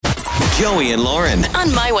Joey and Lauren.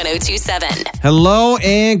 On My 102.7. Hello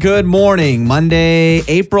and good morning. Monday,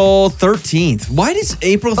 April 13th. Why does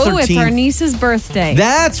April 13th? Oh, it's our niece's birthday.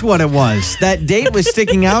 That's what it was. That date was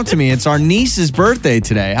sticking out to me. It's our niece's birthday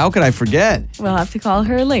today. How could I forget? We'll have to call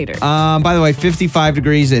her later. By the way, 55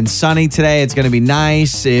 degrees and sunny today. It's going to be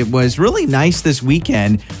nice. It was really nice this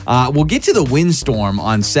weekend. We'll get to the windstorm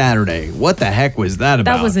on Saturday. What the heck was that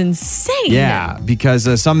about? That was insane. Yeah,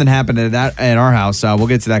 because something happened at our house. We'll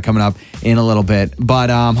get to that coming up in a little bit. But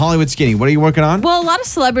Hollywood Skinny, what are you working on? Well, a lot of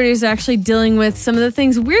celebrities are actually dealing with some of the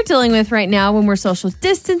things we're dealing with right now when we're social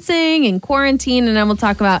distancing and quarantine. And then we'll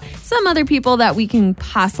talk about some other people that we can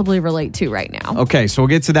possibly relate to right now. Okay, so we'll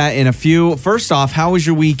get to that in a few. First off, how was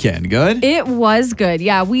your weekend? Good? It was good.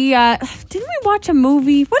 Yeah, we didn't we watch a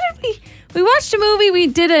movie? What did we? We watched a movie. We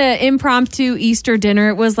did an impromptu Easter dinner.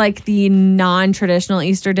 It was like the non-traditional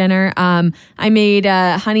Easter dinner. I made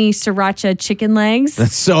honey sriracha chicken legs.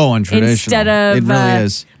 That's so untraditional. Instead of it really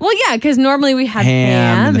is. Well, yeah, because normally we have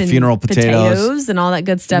ham and the funeral potatoes and all that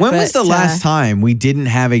good stuff. When was the last time we didn't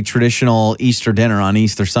have a traditional Easter dinner on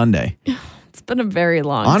Easter Sunday? It's been a very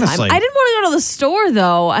long Honestly. time. I didn't want to go to the store,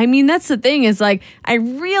 though. I mean, that's the thing is like, I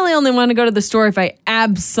really only want to go to the store if I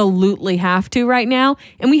absolutely have to right now.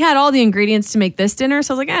 And we had all the ingredients to make this dinner.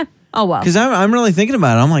 So I was like, oh well. Because I'm really thinking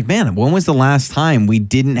about it. I'm like, man, when was the last time we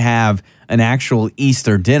didn't have an actual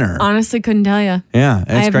Easter dinner? Honestly, couldn't tell you. Yeah,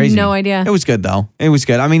 it's crazy. I have no idea. It was good, though. It was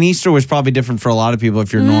good. I mean, Easter was probably different for a lot of people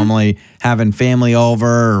if you're normally having family over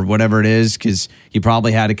or whatever it is, because you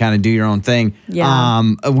probably had to kind of do your own thing. Yeah.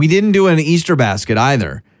 We didn't do an Easter basket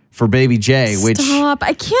either for baby Jay. Stop.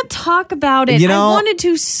 I can't talk about it. I wanted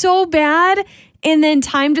to so bad. And then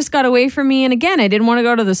time just got away from me. And again, I didn't want to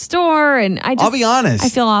go to the store. And I'll be honest. I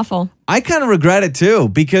feel awful. I kind of regret it too,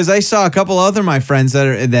 because I saw a couple other my friends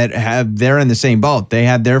they're in the same boat. They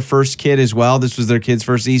had their first kid as well. This was their kid's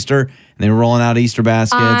first Easter, and they were rolling out Easter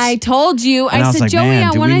baskets. I told you. And I said, like, Joey,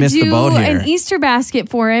 man, I want to do an an Easter basket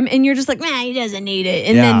for him. And you're just like, nah, he doesn't need it.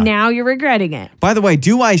 And then now you're regretting it. By the way,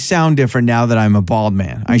 do I sound different now that I'm a bald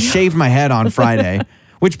man? I shaved my head on Friday.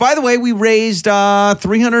 Which, by the way, we raised $320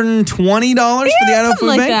 for the Idaho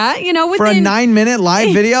Food Bank. That, for a 9-minute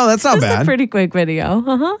live video. That's not bad. That's a pretty quick video.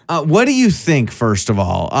 What do you think, first of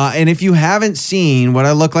all? And if you haven't seen what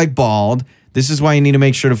I look like bald, this is why you need to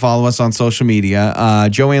make sure to follow us on social media.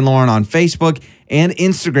 Joey and Lauren on Facebook and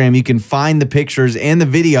Instagram. You can find the pictures and the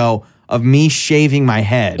video of me shaving my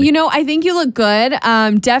head. I think you look good.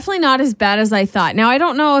 Definitely not as bad as I thought. Now, I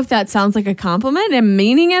don't know if that sounds like a compliment. I'm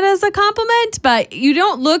meaning it as a compliment, but you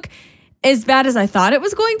don't look as bad as I thought it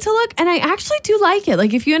was going to look. And I actually do like it.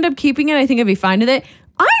 Like, if you end up keeping it, I think I'd be fine with it.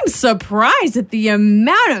 I'm surprised at the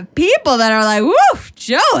amount of people that are like, woo,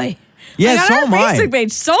 Joey. Yeah, like, so on am our I. Facebook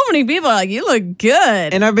page, so many people are like, you look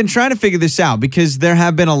good. And I've been trying to figure this out because there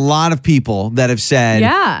have been a lot of people that have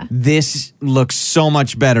said, this looks so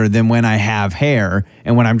much better than when I have hair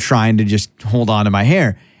and when I'm trying to just hold on to my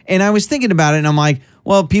hair. And I was thinking about it and I'm like,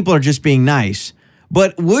 well, people are just being nice.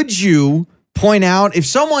 But would you point out if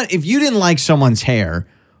you didn't like someone's hair,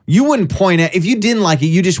 you wouldn't point out, if you didn't like it,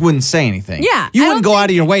 you just wouldn't say anything. Yeah. You wouldn't go out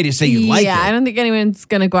of your way to say you like it. Yeah, I don't think anyone's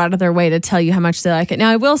going to go out of their way to tell you how much they like it. Now,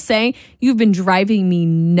 I will say, you've been driving me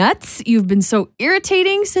nuts. You've been so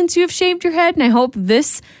irritating since you've shaved your head, and I hope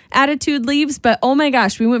this attitude leaves. But oh my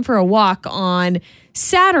gosh, we went for a walk on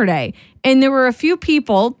Saturday, and there were a few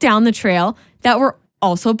people down the trail that were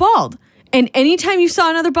also bald. And anytime you saw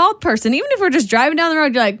another bald person, even if we're just driving down the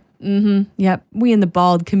road, you're like, yep. We in the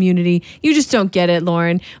bald community. You just don't get it,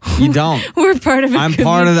 Lauren. You don't. We're part of it. I'm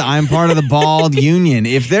part of the bald union.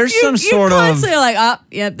 If there's some sort of, you're like,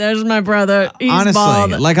 yep, there's my brother. He's honestly,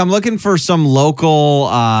 bald. like I'm looking for some local,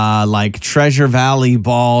 like Treasure Valley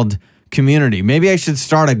bald community. Maybe I should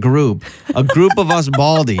start a group of us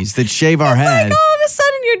baldies that shave our head. Like all of a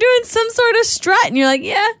sudden you're doing some sort of strut, and you're like,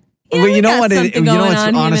 yeah. Well, you know what?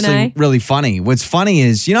 What's honestly really funny. What's funny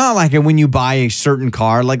is, like when you buy a certain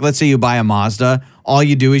car, like let's say you buy a Mazda, all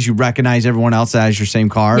you do is you recognize everyone else that has your same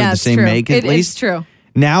car, the same make at least. It's true.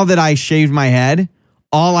 Now that I shaved my head,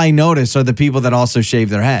 all I notice are the people that also shave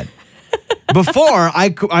their head. Before,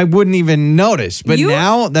 I wouldn't even notice, but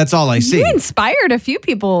now that's all I see. You inspired a few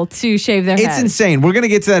people to shave their head. It's insane. We're going to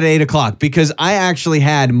get to that at 8 o'clock because I actually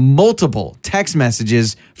had multiple text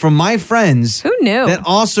messages from my friends who knew that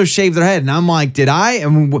also shaved their head. And I'm like, did I? I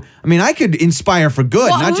mean, I could inspire for good,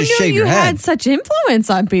 not just shave your head. You had such influence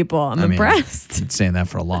on people. I'm impressed. I've been saying that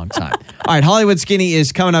for a long time. All right, Hollywood Skinny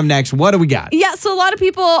is coming up next. What do we got? Yeah, so a lot of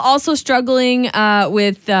people also struggling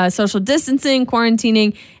with social distancing,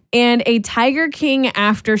 quarantining. and a Tiger King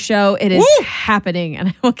after show. It is happening, and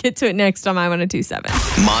I will get to it next on My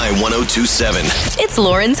 102.7. My 102.7. It's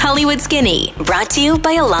Lauren's Hollywood Skinny, brought to you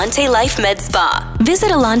by Alante Life Med Spa.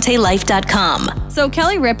 Visit AlanteLife.com. So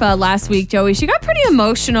Kelly Ripa last week, Joey, she got pretty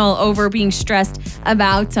emotional over being stressed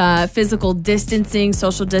about physical distancing,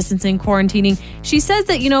 social distancing, quarantining. She says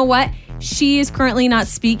that, you know what? She is currently not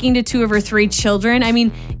speaking to 2 of her 3 children. I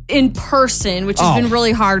mean, in person, which has been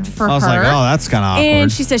really hard for her. I was like, oh, that's kind of awkward.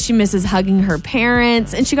 And she says she misses hugging her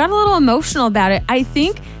parents. And she got a little emotional about it. I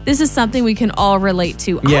think this is something we can all relate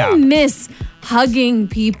to. Yeah. I miss hugging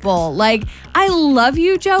people. Like, I love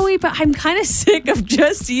you, Joey, but I'm kind of sick of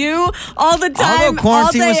just you all the time. I'll go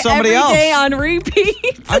quarantine all day, with somebody every else. day on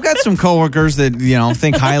repeat. I've got some coworkers that,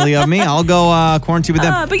 think highly of me. I'll go quarantine with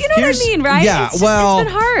them. But you know what I mean, right? Yeah, it's been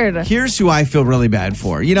hard. Here's who I feel really bad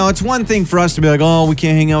for. It's one thing for us to be like, oh, we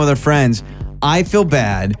can't hang out with our friends. I feel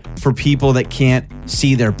bad for people that can't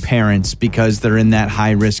see their parents because they're in that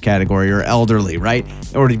high risk category or elderly, right?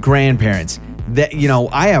 Or the grandparents. That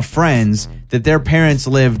I have friends that their parents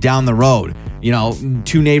live down the road,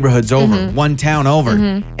 2 neighborhoods over, 1 town over,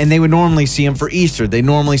 and they would normally see them for Easter. They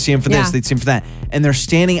normally see them for this, they'd see them for that. And they're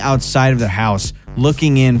standing outside of their house,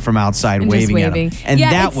 looking in from outside, waving at them. And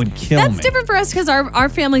that would kill me. That's different for us because our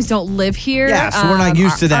families don't live here. Yeah, so we're not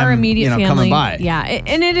used to them, our immediate family, coming by. Yeah,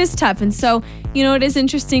 and it is tough. And so, it is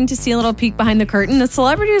interesting to see a little peek behind the curtain. The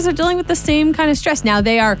celebrities are dealing with the same kind of stress. Now,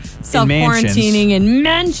 they are self-quarantining in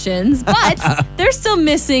mansions, but they're still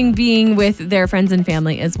missing being with their friends and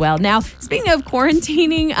family as well. Now, speaking of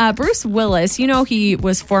quarantining, Bruce Willis, he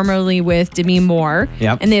was formerly with Demi Moore,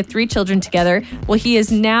 and they have 3 children together. Well, he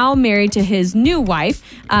is now married to his new wife,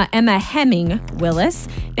 Emma Hemming Willis.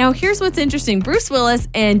 Now, here's what's interesting. Bruce Willis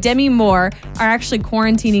and Demi Moore are actually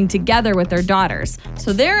quarantining together with their daughters.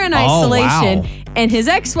 So they're in isolation, and his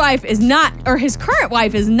ex-wife is not, or his current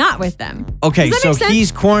wife is not with them. Okay, so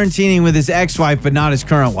he's quarantining with his ex-wife, but not his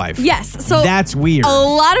current wife. Yes. So that's weird. A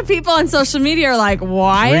lot of people on social media are like,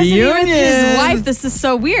 why isn't he with his wife? This is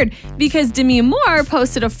so weird. Because Demi Moore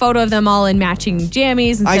posted a photo of them all in matching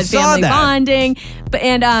jammies and said family bonding.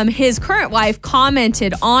 And his current wife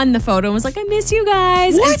commented on the photo and was like, I miss you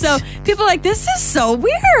guys. What? And so people are like, this is so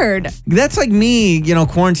weird. That's like me,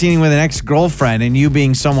 quarantining with an ex-girlfriend and you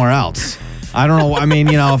being somewhere else. I don't know. I mean,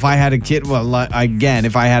 if I had a kid,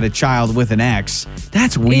 if I had a child with an ex,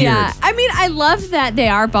 that's weird. Yeah. I mean, I love that they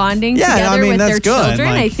are bonding together with their children.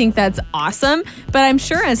 I think that's awesome. But I'm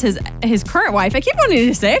sure as his current wife, I keep wanting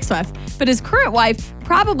to say ex-wife, but his current wife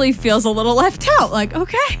probably feels a little left out. Like,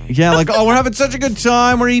 okay. Yeah, like, we're having such a good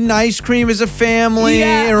time. We're eating ice cream as a family.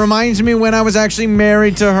 Yeah. It reminds me when I was actually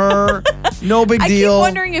married to her. No big deal. I keep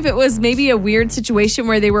wondering if it was maybe a weird situation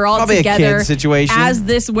where they were all probably together a kid situation. As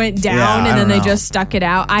this went down, and then they just stuck it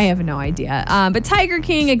out. I have no idea. But Tiger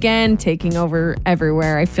King, again, taking over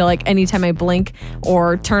everywhere. I feel like anytime I blink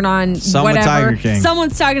or turn on whatever,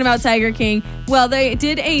 someone's talking about Tiger King. Well, they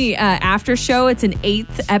did a after show. It's an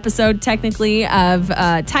 8th episode, technically, of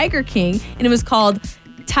Tiger King, and it was called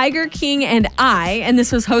Tiger King and I, and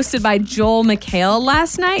this was hosted by Joel McHale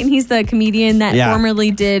last night, and he's the comedian that formerly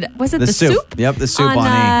did, was it The Soup? Yep, The Soup on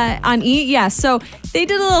E! On E! Yeah, so they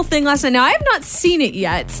did a little thing last night. Now, I have not seen it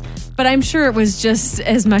yet, but I'm sure it was just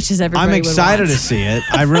as much as everybody I'm excited to see it.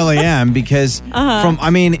 I really am, because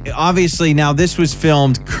obviously now this was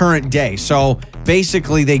filmed current day, so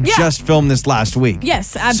basically they just filmed this last week.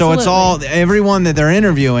 Yes, absolutely. So it's everyone that they're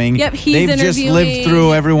interviewing, they've just lived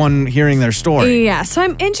through everyone hearing their story. Yeah, so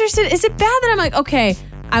I'm interested. Is it bad that I'm like, okay,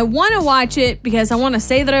 I want to watch it because I want to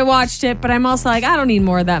say that I watched it, but I'm also like, I don't need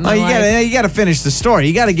more of that in my life. You got to finish the story.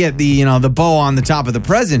 You got to get the bow on the top of the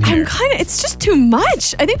present here. It's just too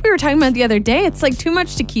much. I think we were talking about it the other day. It's like too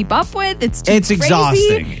much to keep up with. It's crazy.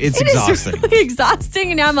 Exhausting. It's exhausting. It's really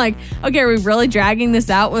exhausting. And now I'm like, okay, are we really dragging this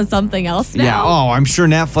out with something else now? Yeah. Oh, I'm sure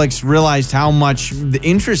Netflix realized how much the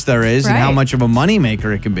interest there is and how much of a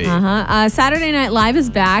moneymaker it can be. Saturday Night Live is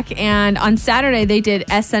back, and on Saturday they did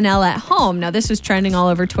SNL at Home. Now this was trending all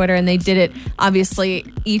over Twitter, and they did it, obviously,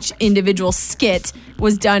 each individual skit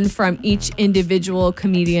was done from each individual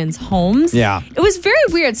comedian's homes. Yeah. It was very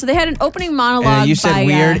weird. So they had an opening monologue. You said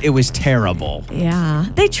weird. It was terrible. Yeah.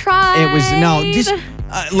 They tried. It was,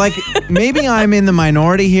 maybe I'm in the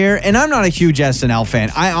minority here, and I'm not a huge SNL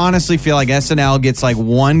fan. I honestly feel like SNL gets like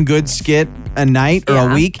one good skit a night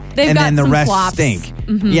or a week, and then the rest stink.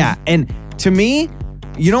 Mm-hmm. Yeah. And to me,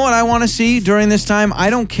 You know what I want to see during this time?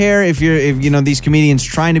 I don't care if these comedians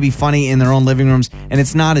trying to be funny in their own living rooms and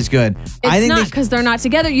it's not as good. I think not because they're not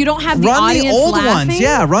together. You don't have the audience Run the old laughing. ones.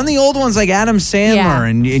 Yeah, run the old ones like Adam Sandler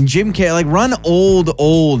and Jim Carrey. Like run old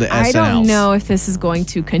SNLs. I don't know if this is going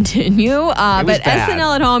to continue. But bad.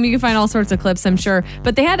 SNL at home, you can find all sorts of clips, I'm sure.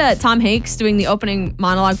 But they had Tom Hanks doing the opening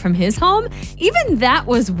monologue from his home. Even that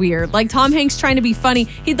was weird. Like Tom Hanks trying to be funny.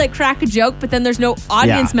 He'd like crack a joke, but then there's no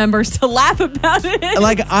audience members to laugh about it.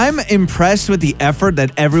 Like I'm impressed with the effort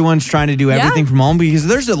that everyone's trying to do everything from home, because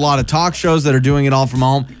there's a lot of talk shows that are doing it all from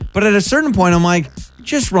home. But at a certain point, I'm like,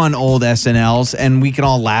 just run old SNLs and we can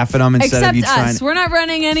all laugh at them instead of you trying. Except us. We're not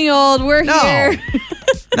running any old. We're here.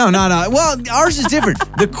 No. Well, ours is different.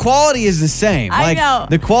 The quality is the same. I know.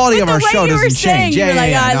 The quality of our show doesn't change. You were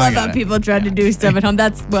like, I love how people try to do stuff at home.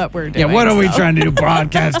 That's what we're doing. Yeah, what are we trying to do?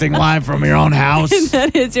 Broadcasting live from your own house?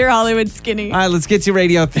 That is your Hollywood Skinny. All right, let's get to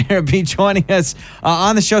radiotherapy. Joining us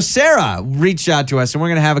on the show, Sarah reached out to us, and we're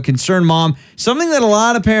going to have a concerned mom, something that a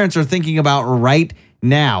lot of parents are thinking about right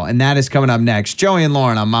now, and that is coming up next. Joey and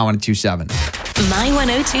Lauren on My 1027. My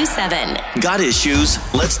 1027. Got issues?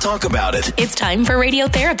 Let's talk about it. It's time for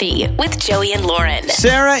Radiotherapy with Joey and Lauren.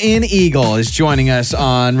 Sarah in Eagle is joining us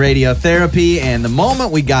on Radiotherapy, and the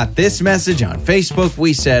moment we got this message on Facebook,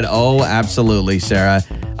 we said, oh, absolutely, Sarah.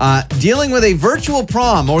 Dealing with a virtual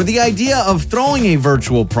prom, or the idea of throwing a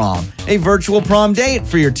virtual prom date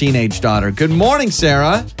for your teenage daughter. Good morning,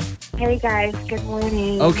 Sarah. Hey guys, good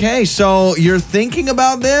morning. Okay, so you're thinking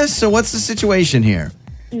about this? So what's the situation here?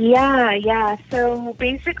 Yeah. So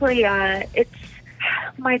basically, it's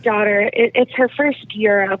my daughter. It's her first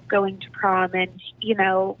year of going to prom, and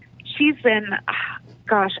she's been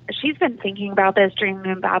thinking about this,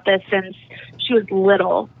 dreaming about this since she was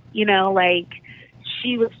little.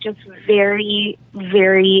 She was just very,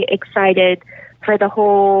 very excited for the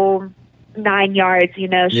whole 9 yards. She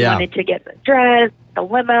wanted to get the dress, the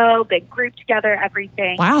limo, big group together,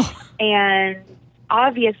 everything. Wow. And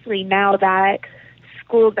obviously now that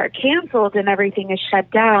schools are canceled and everything is shut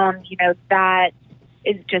down, that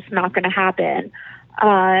is just not going to happen.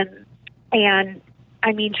 And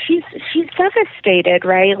I mean, she's devastated,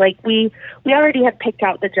 right? Like we already had picked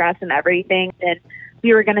out the dress and everything, and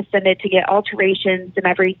we were going to send it to get alterations and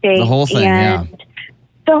everything. The whole thing,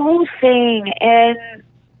 The whole thing. And,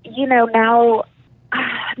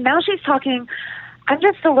 now she's talking. I'm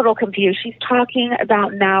just a little confused. She's talking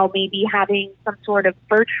about now maybe having some sort of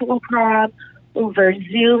virtual prom over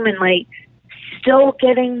Zoom and still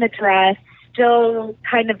getting the dress, still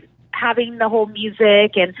kind of having the whole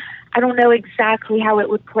music, and I don't know exactly how it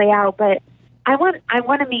would play out, but I want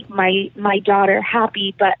to make my daughter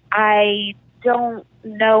happy, but I don't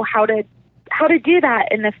know how to do that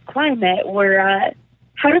in this climate, or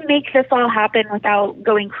how to make this all happen without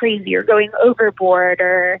going crazy or going overboard,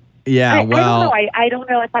 or I don't know. I don't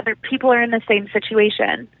know if other people are in the same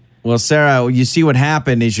situation. Well, Sarah, you see what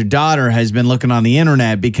happened is your daughter has been looking on the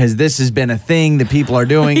internet because this has been a thing that people are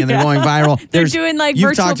doing and they're going viral. They're doing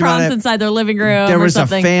virtual proms inside their living room. There was a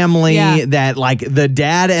family that the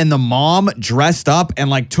dad and the mom dressed up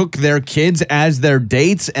and took their kids as their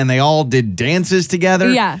dates and they all did dances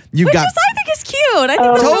together. Yeah. I think is cute. I think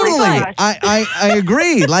that's totally. really fun. I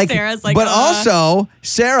agree. Sarah's like, but also,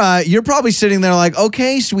 Sarah, you're probably sitting there like,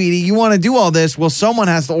 okay, sweetie, you want to do all this. Well, someone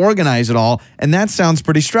has to organize it all. And that sounds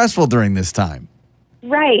pretty stressful during this time.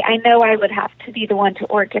 Right. I know I would have to be the one to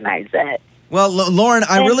organize it. Well, Lauren,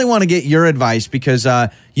 I really want to get your advice because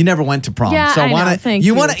you never went to prom. Yeah, so I know. Thank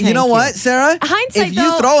you. You know what, Sarah? Hindsight, if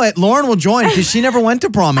you throw it, Lauren will join because she never went to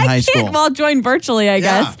prom in high school. Well, I'll join virtually, I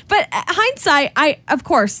guess. But hindsight, of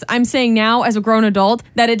course, I'm saying now as a grown adult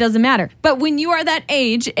that it doesn't matter. But when you are that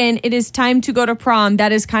age and it is time to go to prom,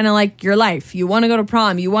 that is kind of like your life. You want to go to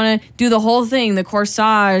prom. You want to do the whole thing, the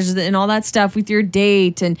corsage and all that stuff with your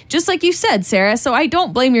date. And just like you said, Sarah, so I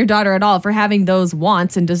don't blame your daughter at all for having those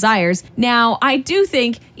wants and desires. Now, I do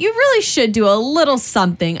think you really should do a little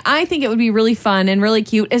something. I think it would be really fun and really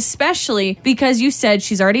cute, especially because you said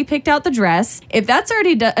she's already picked out the dress. If that's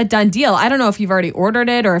already a done deal, I don't know if you've already ordered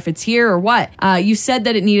it or if it's here or what. You said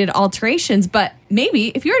that it needed alterations, but maybe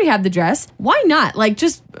if you already have the dress, why not?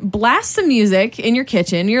 Just blast some music in your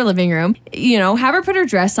kitchen, your living room, have her put her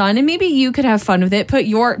dress on, and maybe you could have fun with it. Put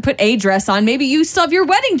a dress on. Maybe you still have your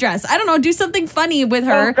wedding dress. I don't know. Do something funny with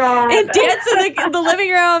her and dance in the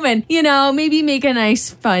living room, and maybe make a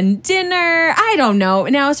nice fun dinner. I don't know.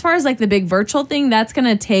 Now, as far as the big virtual thing, that's going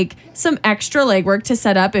to take some extra legwork to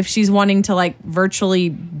set up if she's wanting to virtually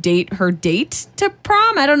date her date to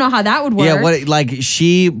prom. I don't know how that would work. Yeah,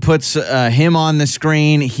 she puts him on the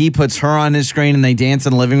screen, he puts her on his screen, and they dance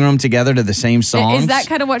in the living living room together to the same songs. Is that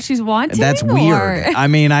kind of what she's wanting? That's weird. I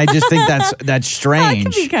mean, I just think that's strange.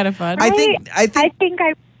 That could be kind of fun. I think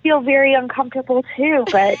I feel very uncomfortable too,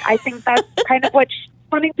 but I think that's kind of what she's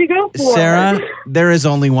wanting to go for. Sarah, there is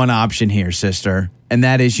only one option here, sister, and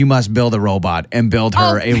that is you must build a robot and build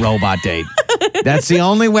her a robot date. That's the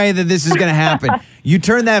only way that this is going to happen. You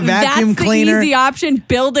turn that vacuum cleaner. That's the easy option,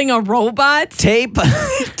 building a robot. Tape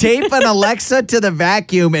an Alexa to the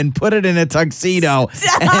vacuum and put it in a tuxedo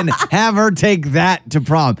and have her take that to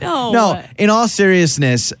prom. No, in all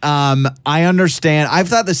seriousness, I understand. I've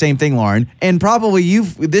thought the same thing, Lauren, and probably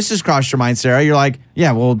this has crossed your mind, Sarah. You're like,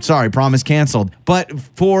 yeah, well, sorry, prom is canceled. But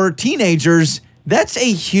for teenagers, that's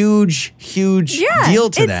a huge deal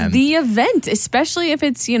to them. It's the event, especially if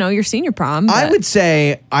it's, your senior prom. I would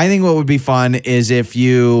say, I think what would be fun is if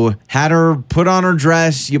you had her put on her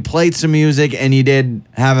dress, you played some music, and you did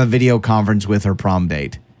have a video conference with her prom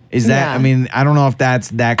date. Is that, I mean, I don't know if that's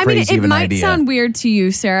that crazy of an idea. It might sound weird to you,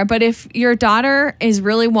 Sarah, but if your daughter is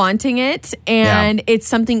really wanting it and it's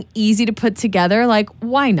something easy to put together, like,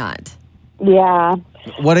 why not? Yeah.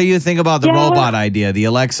 What do you think about the robot idea, the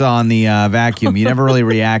Alexa on the vacuum? You never really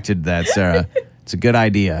reacted to that, Sarah. It's a good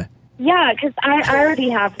idea. Yeah, because I already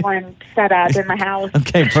have one set up in my house.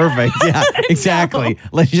 Okay, perfect. Yeah, exactly.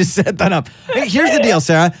 Let's just set that up. Hey, here's the deal,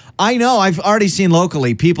 Sarah. I know I've already seen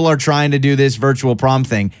locally people are trying to do this virtual prom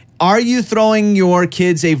thing. Are you throwing your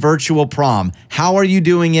kids a virtual prom? How are you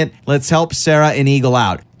doing it? Let's help Sarah and Eagle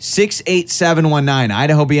out. 68719,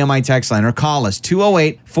 Idaho BMI text line, or call us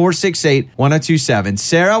 208-468-1027.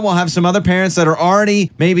 Sarah will have some other parents that are already,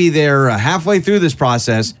 maybe they're halfway through this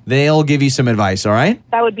process. They'll give you some advice, all right?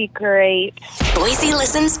 That would be great. Boise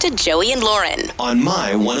listens to Joey and Lauren on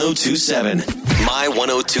My 1027. My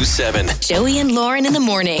 1027. Joey and Lauren in the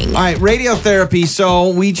morning. All right, radio therapy. So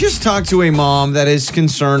we just talked to a mom that is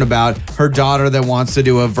concerned about her daughter that wants to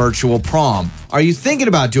do a virtual prom. Are you thinking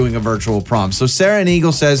about doing a virtual prom? So Sarah and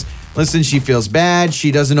Eagle says, listen, she feels bad. She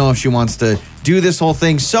doesn't know if she wants to do this whole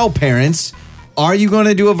thing. So parents, are you going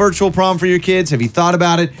to do a virtual prom for your kids? Have you thought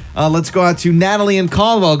about it? Let's go out to Natalie in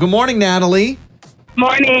Caldwell. Good morning, Natalie.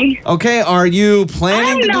 Morning. Okay, are you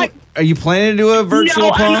planning to do a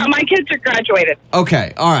virtual prom? No, I'm not. My kids are graduated.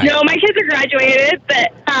 Okay, all right. No, my kids are graduated,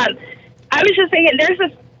 but I was just thinking there's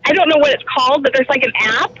this, I don't know what it's called, but there's like an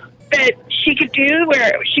app that she could do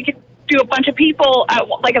where she could do a bunch of people at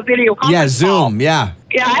like a video conference. Yeah, Zoom, yeah.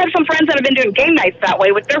 Yeah, I have some friends that have been doing game nights that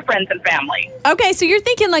way with their friends and family. Okay, so you're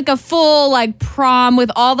thinking like a full prom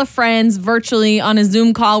with all the friends virtually on a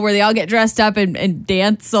Zoom call where they all get dressed up and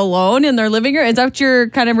dance alone in their living room. Is that what you're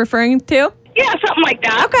kind of referring to? Yeah, something like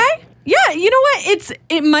that. Okay. Yeah, you know what?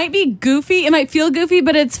 It might be goofy. It might feel goofy,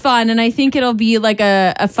 but it's fun, and I think it'll be like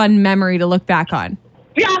a fun memory to look back on.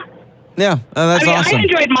 Yeah. Yeah, that's awesome. I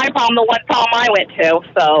enjoyed my prom, the one prom I went to.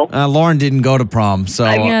 So Lauren didn't go to prom, so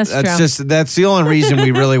that's the only reason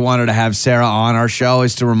we really wanted to have Sarah on our show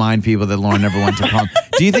is to remind people that Lauren never went to prom.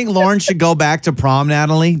 Do you think Lauren should go back to prom,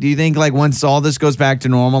 Natalie? Do you think once all this goes back to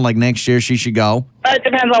normal, next year she should go? It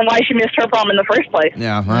depends on why she missed her prom in the first place.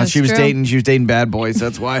 Yeah, well, she was dating bad boys.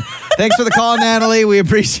 That's why. Thanks for the call, Natalie. We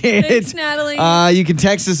appreciate Thanks, it. Natalie. You can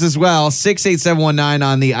text us as well, 68719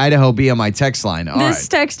 on the Idaho BMI text line. This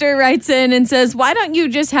texter writes in and says, why don't you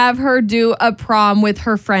just have her do a prom with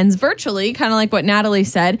her friends virtually, kind of like what Natalie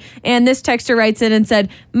said. And this texter writes in and said,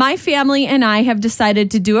 my family and I have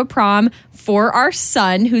decided to do a prom for our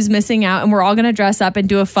son who's missing out, and we're all going to dress up and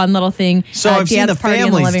do a fun little thing. So I've seen the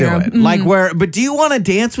families do it. Mm-hmm. But do you want to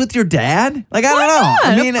dance with your dad? I don't know.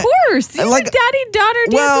 I mean, of course. You daddy-daughter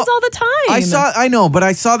dances all the time. I know, but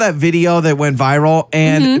I saw that video that went viral,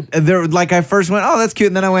 and I first went, oh, that's cute.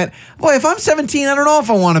 And then I went, boy, if I'm 17, I don't know if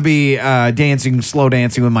I want to be slow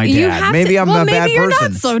dancing with my dad. Maybe I'm a bad person. Maybe you're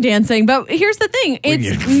not slow dancing, but here's the thing.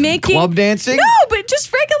 It's making... Club dancing? No, but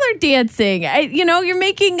just regular dancing. You're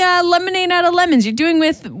making lemonade out of lemons. You're doing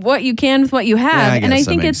with what you can with what you have. Yeah, and I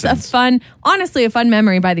think it's a fun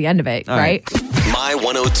memory by the end of it, right? My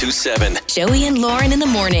 1027. Joey and Lauren in the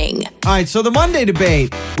morning. All right, so the Monday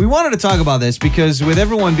debate, we wanted to talk about this because with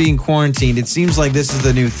everyone being quarantined, it seems like this is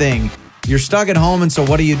the new thing. You're stuck at home, and so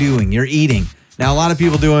what are you doing? You're eating. Now, a lot of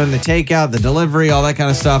people doing the takeout, the delivery, all that kind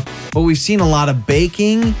of stuff, but we've seen a lot of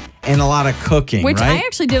baking and a lot of cooking, Which right? I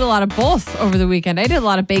actually did a lot of both over the weekend. I did a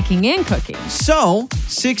lot of baking and cooking. So,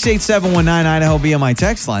 68719 Idaho BMI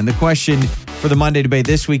text line. The question for the Monday debate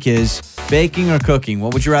this week is baking or cooking?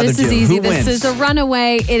 What would you rather do? This is easy. Who wins? This is a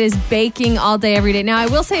runaway. It is baking all day, every day. Now, I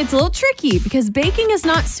will say it's a little tricky because baking is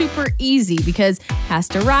not super easy because it has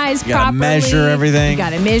to rise properly. You gotta measure everything. You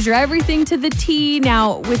gotta measure everything to the T.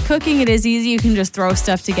 Now, with cooking, it is easy. You can just throw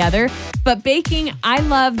stuff together. But baking, I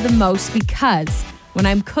love the most because When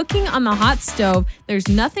I'm cooking on the hot stove, there's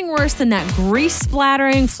nothing worse than that grease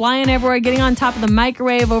splattering, flying everywhere, getting on top of the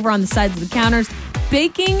microwave, over on the sides of the counters.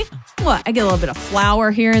 Baking, what? I get a little bit of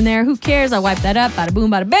flour here and there. Who cares? I wipe that up. Bada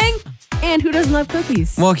boom, bada bang. And who doesn't love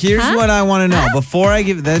cookies? Well, here's what I want to know.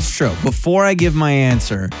 That's true. Before I give my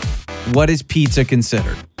answer, what is pizza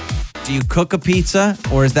considered? Do you cook a pizza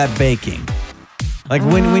or is that baking? Like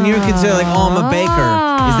when you consider like, oh, I'm a baker,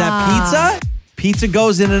 is that pizza? Pizza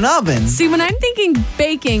goes in an oven. See, when I'm thinking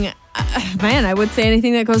baking, man, I would say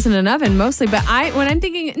anything that goes in an oven mostly. But when I'm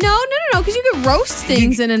thinking, no, because you could roast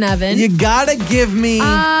things in an oven. You gotta give me.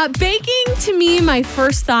 Baking to me, my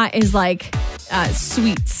first thought is like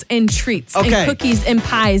sweets and treats and cookies and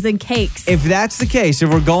pies and cakes. If that's the case, if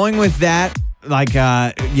we're going with that, like,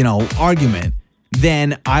 argument,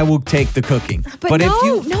 then I will take the cooking. But no,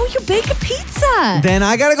 you bake a pizza. Then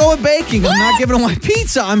I gotta go with baking. What? I'm not giving away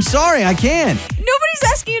pizza. I'm sorry, I can't. Nobody's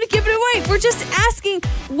asking you to give it away. We're just asking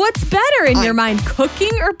what's better in your mind,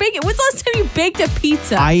 cooking or baking? When's the last time you baked a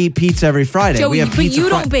pizza? I eat pizza every Friday. Joey, we have pizza but you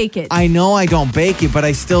don't bake it. I know I don't bake it, but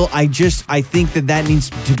I think that needs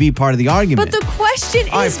to be part of the argument. But the question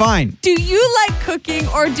is, all right, fine. Do you like cooking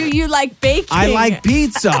or do you like baking? I like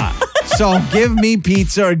pizza. So give me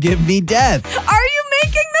pizza or give me death. Are you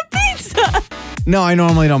making the pizza? No, I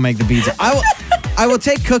normally don't make the pizza. I will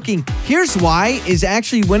take cooking. Here's why, is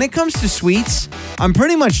actually when it comes to sweets, I'm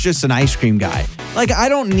pretty much just an ice cream guy. Like, I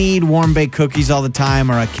don't need warm baked cookies all the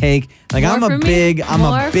time or a cake. Like, I'm a big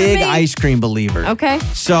ice cream believer. Okay.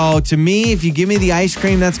 So to me, if you give me the ice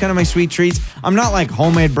cream, that's kind of my sweet treats. I'm not like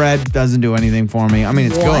homemade bread doesn't do anything for me. I mean,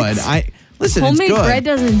 it's good. Listen, homemade it's good. bread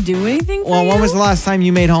doesn't do anything for you? Well, when was the last time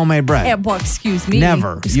you made homemade bread? Yeah, well, excuse me.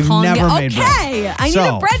 Never. You've never made bread. Okay, I need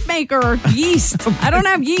a bread maker or yeast. I don't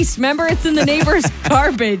have yeast. Remember, it's in the neighbor's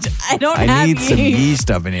garbage. I need some yeast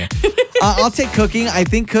up in here. I'll take cooking. I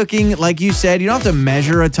think cooking, like you said, you don't have to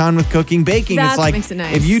measure a ton with cooking. Baking, That's it's like makes it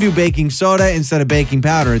nice. If you do baking soda instead of baking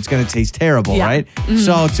powder, it's going to taste terrible, right? Mm-hmm.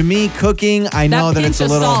 So to me, cooking, I know that it's a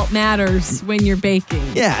little... That pinch of salt matters when you're baking.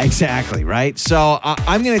 Yeah, exactly, right? So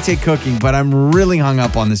I'm going to take cooking, but I'm really hung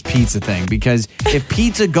up on this pizza thing because if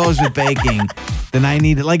pizza goes with baking, then I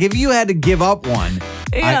need it. Like, if you had to give up one,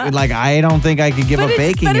 I don't think I could give up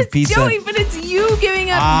baking if pizza... Joey, but it's you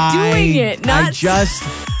giving up doing it, not...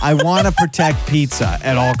 I want to protect pizza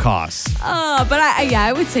at all costs. But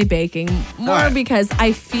I would say baking more because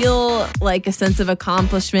I feel like a sense of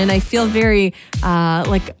accomplishment. I feel very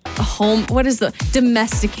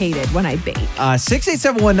domesticated when I bake.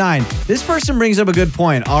 68719. This person brings up a good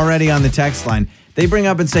point already on the text line. They bring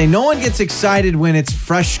up and say, no one gets excited when it's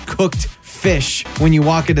fresh cooked fish when you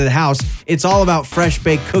walk into the house. It's all about fresh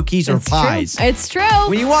baked cookies or pies. True. It's true.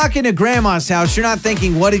 When you walk into grandma's house, you're not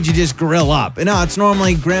thinking, what did you just grill up? No, it's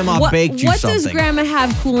normally grandma baked you something. What does grandma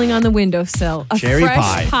have cooling on the windowsill? A cherry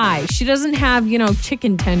fresh pie. She doesn't have,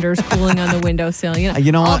 chicken tenders cooling on the windowsill.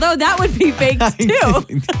 You know what? Although that would be baked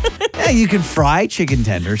too. Yeah, you can fry chicken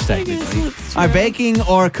tenders technically. All right, baking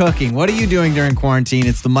or cooking? What are you doing during quarantine?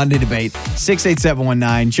 It's the Monday debate.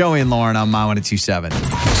 68719. Joey and Lauren on My 1027.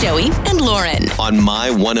 Joey and Lauren on My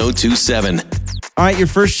 1027. All right, your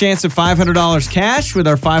first chance of $500 cash with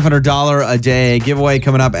our $500 a day giveaway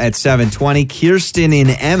coming up at 7:20. Kirsten in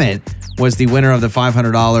Emmett was the winner of the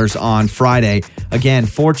 $500 on Friday. Again,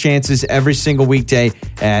 4 chances every single weekday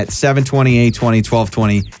at 7:20, 8:20,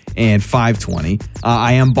 12:20, and 5:20.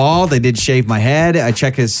 I am bald. I did shave my head. I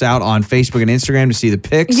check this out on Facebook and Instagram to see the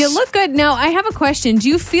pics. You look good. Now, I have a question. Do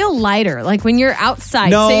you feel lighter? Like when you're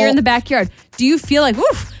outside, No. say you're in the backyard, do you feel like,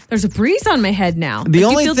 oof, there's a breeze on my head now? The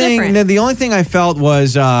only thing I felt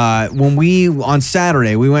was when on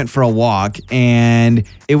Saturday, we went for a walk and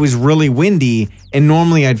it was really windy. And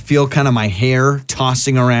normally I'd feel kind of my hair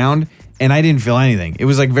tossing around. And I didn't feel anything. It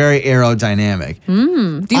was like very aerodynamic.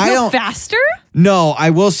 Do you feel faster? No,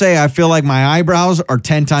 I will say I feel like my eyebrows are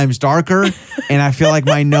 10 times darker and I feel like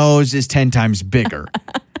my nose is 10 times bigger.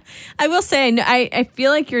 I will say, I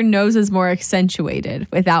feel like your nose is more accentuated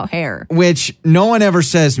without hair. Which no one ever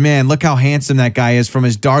says, man, look how handsome that guy is from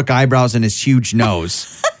his dark eyebrows and his huge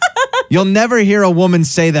nose. You'll never hear a woman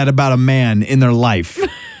say that about a man in their life.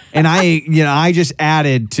 And I just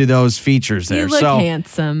added to those features there. You look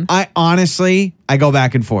handsome. I go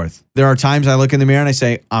back and forth. There are times I look in the mirror and I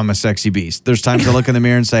say, I'm a sexy beast. There's times I look in the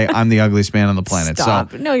mirror and say, I'm the ugliest man on the planet.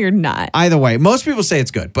 Stop. So, no, you're not. Either way, most people say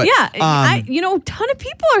it's good. But yeah, a ton of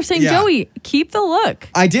people are saying, Joey, keep the look.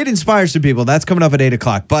 I did inspire some people. That's coming up at 8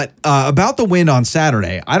 o'clock. But about the wind on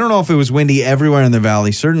Saturday, I don't know if it was windy everywhere in the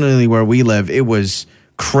valley. Certainly where we live, it was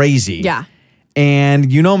crazy. Yeah.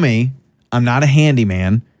 And you know me, I'm not a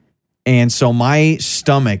handyman. And so my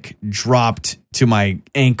stomach dropped to my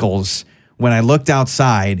ankles when I looked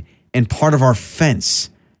outside and part of our fence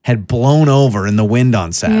had blown over in the wind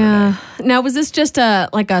on Saturday. Yeah. Now, was this just a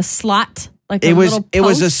slot? Like it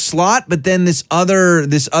was a slot, but then this other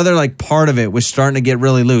like part of it was starting to get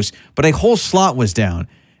really loose. But a whole slot was down.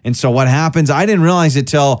 And so what happens, I didn't realize it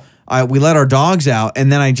till we let our dogs out,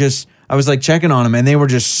 and then I was like checking on them, and they were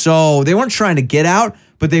just they weren't trying to get out,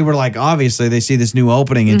 but they were like, obviously they see this new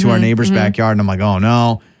opening into our neighbor's backyard, and I'm like, oh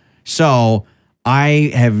no. So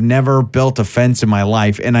I have never built a fence in my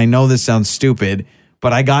life, and I know this sounds stupid,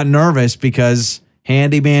 but I got nervous because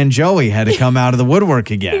handyman Joey had to come out of the woodwork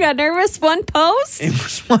again. You got nervous? One post? It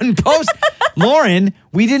was one post. Lauren,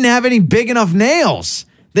 we didn't have any big enough nails.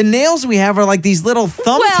 The nails we have are like these little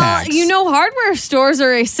thumbtacks. Well, hardware stores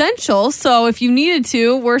are essential, so if you needed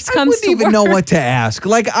to, worst comes to worst. I wouldn't even know what to ask.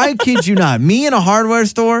 Like, I kid you not. Me in a hardware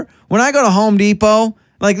store, when I go to Home Depot,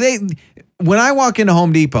 when I walk into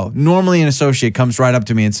Home Depot, normally an associate comes right up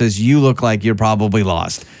to me and says, you look like you're probably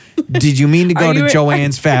lost. Did you mean to go to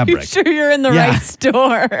Joann's Fabric? Are you sure you're in the right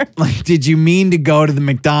store? Like, did you mean to go to the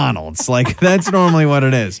McDonald's? Like, that's normally what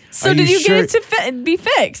it is. So did you get it to be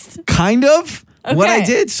fixed? Kind of. Okay. What I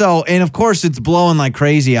did. So, and of course, it's blowing like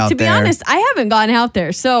crazy out there. To be honest, I haven't gone out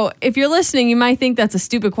there. So if you're listening, you might think that's a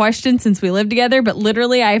stupid question since we live together, but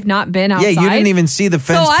literally I have not been outside. Yeah, you didn't even see the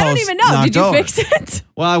fence post. So I don't even know. Did you fix it?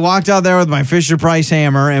 Well, I walked out there with my Fisher-Price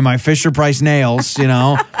hammer and my Fisher-Price nails,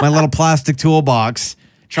 my little plastic toolbox,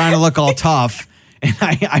 trying to look all tough. And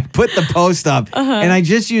I put the post up and I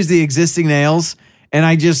just used the existing nails and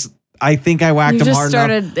I think I whacked them hard enough.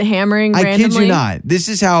 You just started hammering randomly? I kid you not. This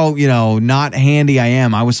is how, not handy I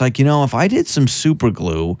am. I was like, if I did some super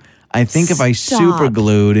glue, I think if I super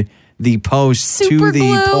glued the post to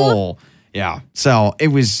the pole. Yeah. So it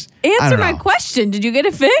was. Answer my question. Did you get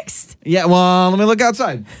it fixed? Yeah. Well, let me look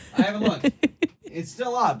outside. I haven't looked. It's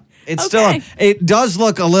still up. It's still up. It does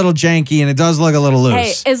look a little janky and it does look a little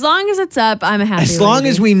loose. Hey, as long as it's up, I'm happy. As long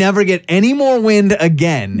as we never get any more wind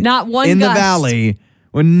again. Not one in gust. The valley.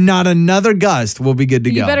 When not another gust, we'll be good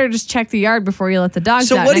to go. You better just check the yard before you let the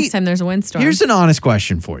dogs out next time there's a windstorm. Here's an honest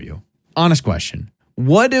question for you. Honest question.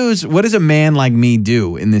 What does a man like me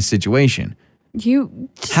do in this situation?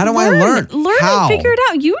 How do I learn? Learn and figure it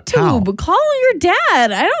out. YouTube. Call your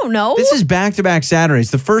dad. I don't know. This is back-to-back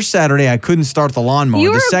Saturdays. The first Saturday, I couldn't start the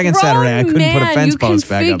lawnmower. The second Saturday, I couldn't put a fence post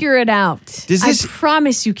back up. You can figure it out. I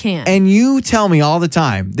promise you can. And you tell me all the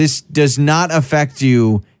time, this does not affect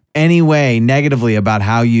you any way negatively about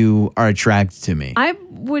how you are attracted to me. I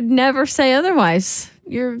would never say otherwise.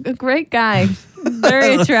 You're a great guy.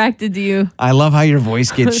 Very attracted to you. I love how your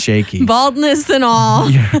voice gets shaky. Baldness and all.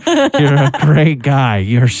 You're a great guy.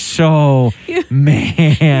 You're so manly.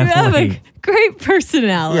 You have a great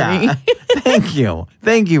personality. Yeah. Thank you.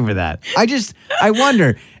 Thank you for that. I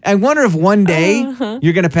wonder if one day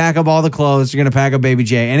you're going to pack up all the clothes, you're going to pack up Baby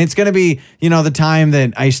J, and it's going to be, the time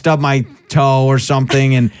that I stub my toe or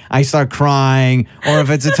something and I start crying, or if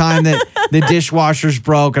it's a time that the dishwasher's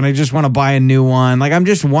broke and I just want to buy a new one. Like, I'm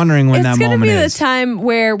just wondering when that moment is. It's going to be the time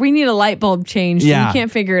where we need a light bulb changed and you can't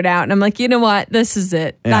figure it out. And I'm like, you know what? This is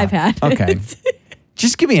it. Yeah. I've had it. Okay.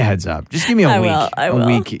 Just give me a heads up. Just give me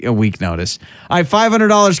a week notice. All right,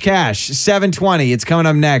 $500 cash, 720. It's coming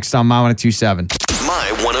up next on My 1027.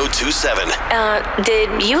 My 1027.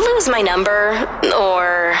 Did you lose my number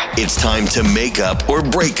or? It's time to make up or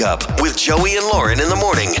break up with Joey and Lauren in the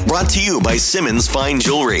morning. Brought to you by Simmons Fine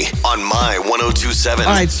Jewelry on My 1027.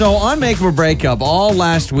 All right, so on Make Up or Break Up, all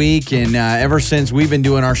last week and ever since we've been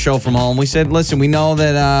doing our show from home, we said, listen, we know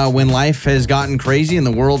that when life has gotten crazy and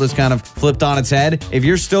the world has kind of flipped on its head, if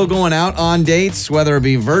you're still going out on dates, whether it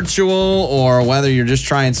be virtual or whether you're just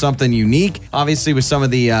trying something unique, obviously with some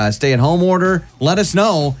of the stay-at-home order, let us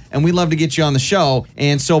know, and we'd love to get you on the show.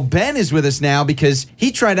 And so Ben is with us now because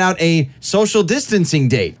he tried out a social distancing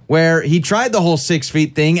date where he tried the whole 6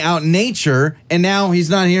 feet thing out in nature, and now he's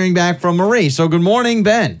not hearing back from Marie. So good morning,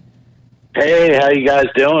 Ben. Hey, how you guys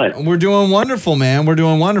doing? We're doing wonderful, man. We're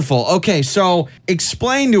doing wonderful. Okay, so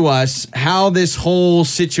explain to us how this whole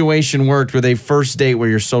situation worked with a first date where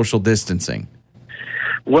you're social distancing.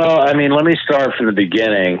 Well, I mean, let me start from the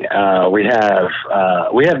beginning. We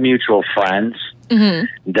have mutual friends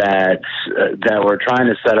that were trying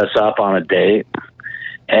to set us up on a date.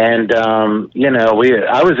 And,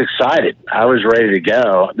 I was excited. I was ready to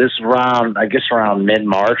go. This is around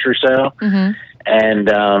mid-March or so. Mm-hmm. And,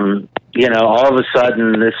 all of a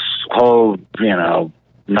sudden this whole,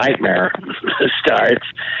 nightmare starts.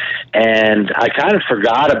 And I kind of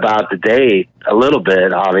forgot about the date a little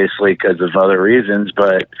bit, obviously, because of other reasons.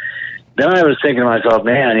 But then I was thinking to myself,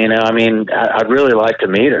 man, I'd really like to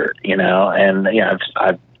meet her, and,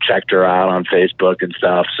 I've checked her out on Facebook and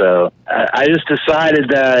stuff. So I just decided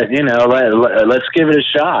that, let's give it a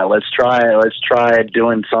shot. Let's try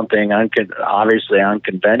doing something obviously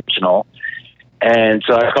unconventional. And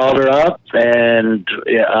so I called her up, and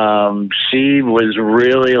she was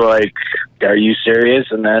really like, "Are you serious?"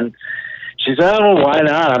 And then she said, "Oh, well, why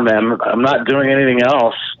not? I'm not doing anything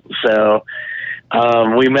else." So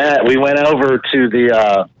we met. We went over to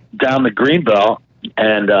the down the Greenbelt,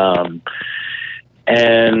 and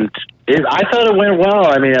I thought it went well.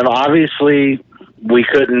 I mean, obviously we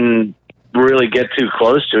couldn't really get too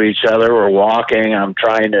close to each other. We're walking. I'm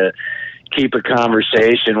trying to keep a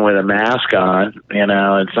conversation with a mask on.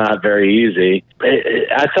 It's not very easy.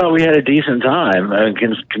 I thought we had a decent time.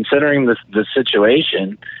 Considering the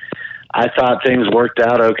situation, I thought things worked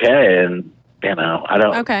out okay. And, I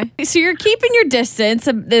don't... Okay. So you're keeping your distance,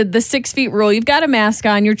 the 6 feet rule. You've got a mask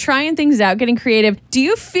on. You're trying things out, getting creative. Do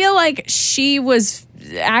you feel like she was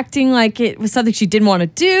acting like it was something she didn't want to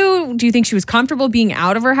do? Do you think she was comfortable being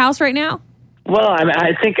out of her house right now? Well,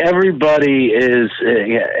 I think everybody's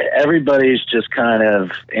just kind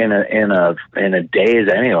of in a daze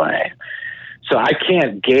anyway. So I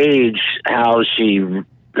can't gauge how she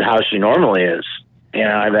normally is.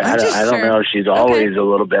 I don't know if she's always a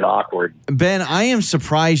little bit awkward. Ben, I am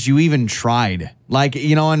surprised you even tried. Like,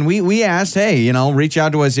 and we asked, hey, reach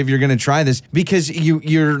out to us if you're going to try this, because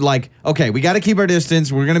you're like, okay, we got to keep our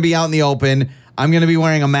distance. We're going to be out in the open. I'm going to be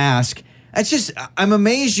wearing a mask. It's just, I'm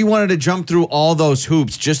amazed you wanted to jump through all those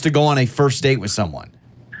hoops just to go on a first date with someone.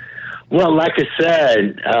 Well, like I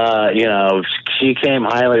said, she came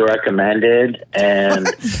highly recommended, and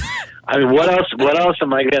I mean, what else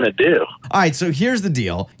am I going to do? All right, so here's the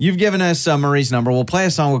deal. You've given us Marie's number. We'll play a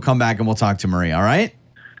song. We'll come back and we'll talk to Marie, all right?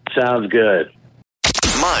 Sounds good.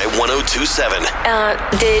 My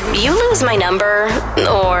 1027. Did you lose my number,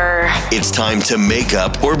 or... It's time to make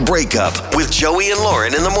up or break up with Joey and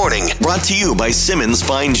Lauren in the morning. Brought to you by Simmons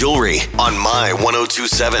Fine Jewelry on My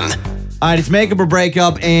 1027. All right, it's Makeup or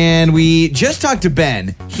Breakup, and we just talked to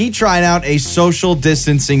Ben. He tried out a social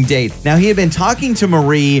distancing date. Now, he had been talking to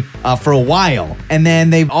Marie for a while, and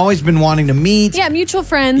then they've always been wanting to meet. Yeah, mutual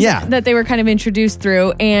friends that they were kind of introduced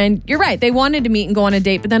through, and you're right, they wanted to meet and go on a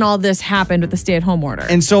date, but then all this happened with the stay-at-home order.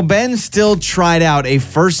 And so Ben still tried out a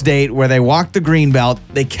first date where they walked the Greenbelt,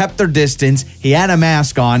 they kept their distance, he had a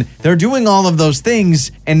mask on, they're doing all of those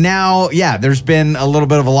things, and now, there's been a little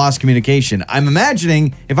bit of a lost communication. I'm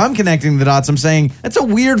imagining, if I'm connecting the dots, I'm saying that's a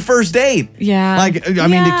weird first date. Yeah. I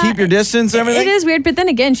mean, to keep your distance and everything. It is weird, but then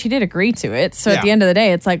again, she did agree to it. So at the end of the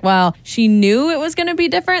day, it's like, well, she knew it was going to be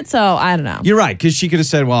different. So I don't know. You're right, because she could have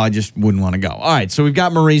said, well, I just wouldn't want to go. All right, so we've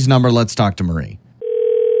got Marie's number. Let's talk to Marie.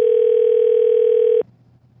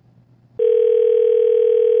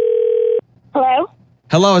 Hello?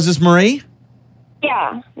 Hello, is this Marie?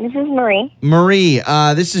 Yeah, this is Marie. Marie,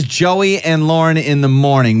 this is Joey and Lauren in the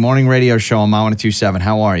morning radio show on My 1027.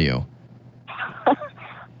 How are you?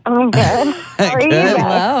 I'm good. How are you guys?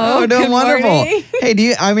 Oh, doing wonderful.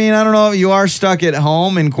 Hey, I don't know if you are stuck at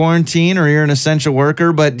home in quarantine or you're an essential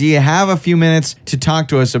worker, but do you have a few minutes to talk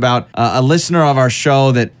to us about a listener of our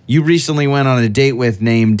show that you recently went on a date with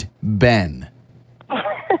named Ben?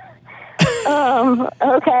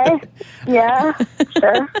 Okay. Yeah,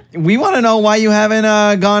 sure. We want to know why you haven't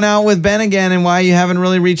gone out with Ben again and why you haven't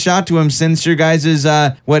really reached out to him since your guys'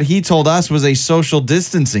 what he told us was a social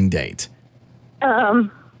distancing date.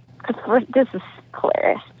 This is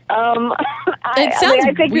hilarious. It sounds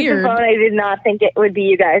I picked weird. up the phone. I did not think it would be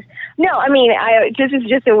you guys. No, I mean, this is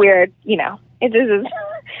just a weird, this is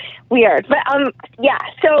weird. But,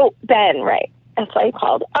 so Ben, right, that's why you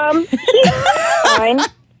called. He's fine,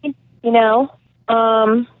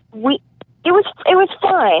 it was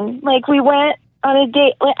fine. Like, we went on a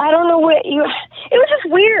date, like, I don't know it was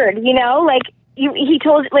just weird, like, he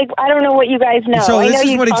told, like, I don't know what you guys know. So this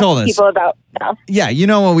is what he told us. People about stuff. Yeah, you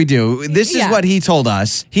know what we do. This is what he told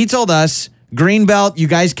us. He told us, Greenbelt, you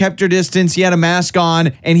guys kept your distance. He had a mask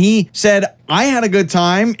on, and he said, I had a good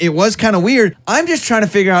time. It was kind of weird. I'm just trying to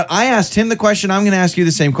figure out, I asked him the question. I'm going to ask you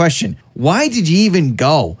the same question. Why did you even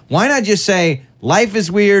go? Why not just say, life is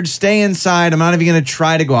weird, stay inside. I'm not even going to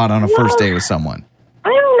try to go out on a first date with someone.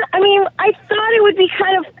 I thought it would be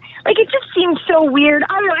kind of, like, it just seems so weird.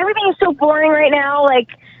 I don't know. Everything is so boring right now. Like,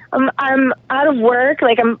 I'm out of work.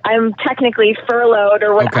 Like, I'm technically furloughed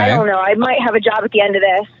or what. Okay. I don't know. I might have a job at the end of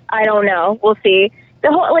this. I don't know. We'll see.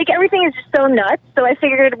 The whole, like, everything is just so nuts. So I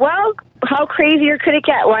figured, well, how crazier could it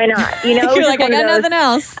get? Why not? You're like, I got nothing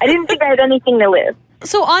else. I didn't think I had anything to lose.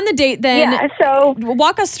 So on the date then, yeah, so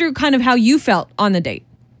walk us through kind of how you felt on the date.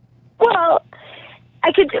 Well,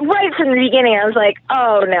 I could, right from the beginning, I was like,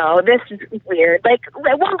 oh no, this is weird. Like,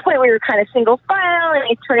 at one point we were kind of single file, and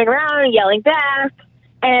he's turning around and yelling back.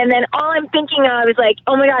 And then all I'm thinking of is like,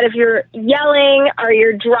 oh my God, if you're yelling, are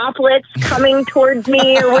your droplets coming towards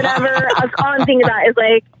me or whatever? All I'm thinking about is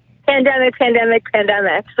like, pandemic.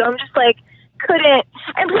 So I'm just like, couldn't.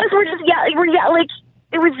 And plus we're yelling, like,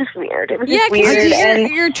 it was just weird. It was just weird. Yeah,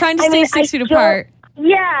 you're trying to stay 6 feet apart.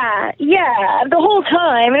 Yeah, the whole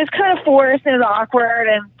time. And it's kind of forced and it was awkward.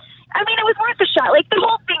 And I mean, it was worth a shot. Like, the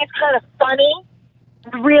whole thing is kind of funny,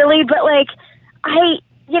 really. But like, and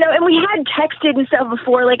we had texted and stuff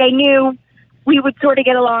before. Like, I knew we would sort of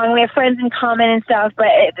get along. We have friends in common and stuff. But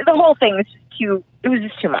the whole thing was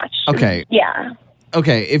just too much. Okay. Yeah.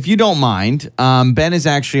 Okay, if you don't mind, Ben is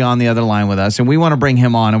actually on the other line with us, and we want to bring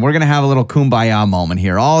him on, and we're going to have a little kumbaya moment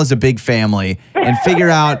here, all as a big family, and figure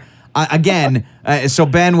out, so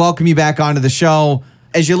Ben, welcome you back onto the show.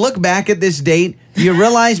 As you look back at this date, do you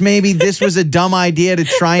realize maybe this was a dumb idea to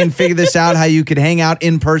try and figure this out, how you could hang out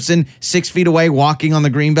in person 6 feet away walking on the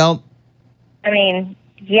Greenbelt? I mean,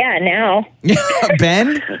 yeah, now.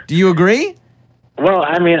 Ben, do you agree? Well,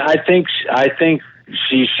 I mean, I think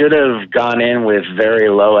she should have gone in with very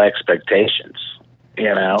low expectations.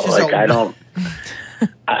 I don't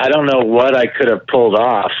know what I could have pulled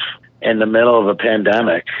off in the middle of a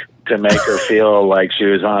pandemic to make her feel like she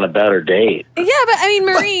was on a better date. Yeah, but I mean,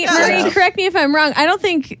 Marie, correct me if I'm wrong. I don't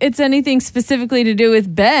think it's anything specifically to do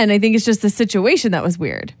with Ben. I think it's just the situation that was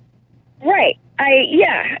weird. Right.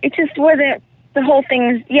 It just wasn't the whole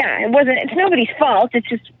thing. It wasn't. It's nobody's fault. It's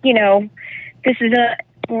just, this is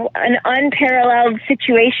an unparalleled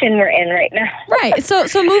situation we're in right now. Right. So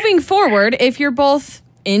moving forward, if you're both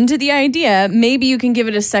into the idea, maybe you can give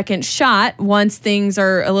it a second shot once things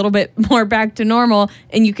are a little bit more back to normal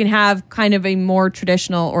and you can have kind of a more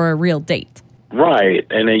traditional or a real date. Right.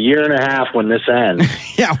 In a year and a half when this ends.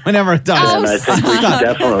 Yeah, whenever it does. And I think we should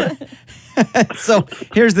definitely... So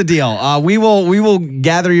here's the deal. We will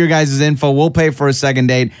gather your guys' info. We'll pay for a second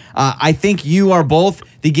date. I think you are both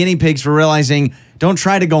the guinea pigs for realizing don't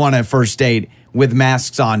try to go on a first date with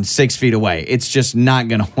masks on 6 feet away. It's just not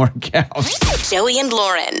going to work out. Joey and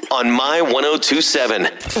Lauren. On My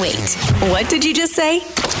 102.7. Wait, what did you just say?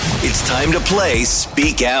 It's time to play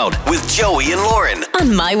Speak Out with Joey and Lauren.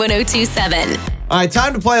 On My 102.7. All right,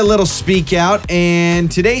 time to play a little Speak Out.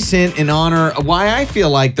 And today's hint in honor of why I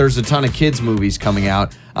feel like there's a ton of kids' movies coming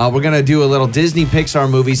out. We're going to do a little Disney Pixar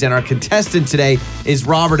movies. And our contestant today is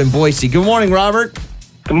Robert in Boise. Good morning, Robert.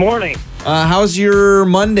 Good morning. How's your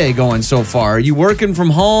Monday going so far? Are you working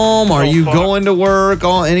from home? Are you going to work?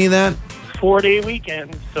 Any of that? 4-day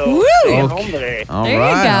weekend, so staying home today. All there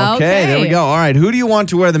right. You go. Okay, there we go. All right, who do you want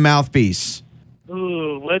to wear the mouthpiece?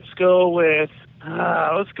 Ooh, let's go with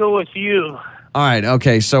you. All right,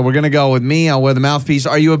 okay, so we're going to go with me. I'll wear the mouthpiece.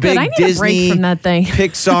 Are you a big Disney from that thing.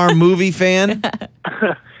 Pixar movie fan?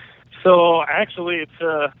 So, actually, it's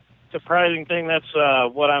a surprising thing. That's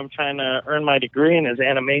what I'm trying to earn my degree in, is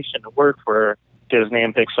animation, to work for Disney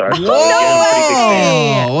and Pixar. So,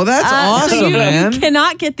 well, that's awesome, man. You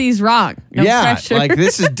cannot get these wrong. No pressure. Like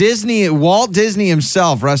this is Disney. Walt Disney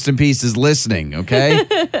himself, rest in peace, is listening, okay?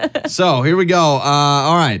 So here we go.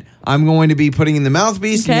 All right. I'm going to be putting in the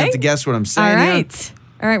mouthpiece, and you have to guess what I'm saying. All right.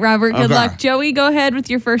 All right, Robert, good luck. Joey, go ahead with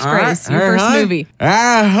your first phrase, your first movie.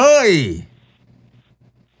 Ahoy!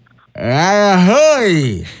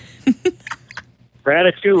 Ahoy!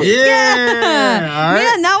 Ratatouille. Yeah! All right.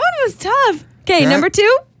 Man, that one was tough. Okay, number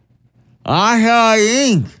 2. Ahoy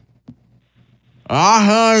Inc.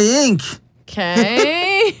 Ahoy Inc.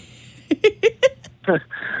 Okay.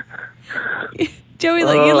 Joey,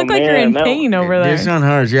 you look like you're in pain over there. This one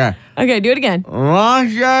hurts, yeah. Okay, do it again.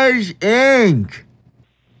 Monsters Inc.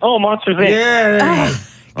 Oh, Monsters Inc. Yeah.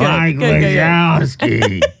 Mike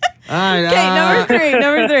Wazowski. Okay,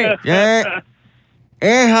 number 3. Yeah.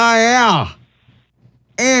 NIL.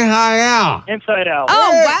 Inside Out.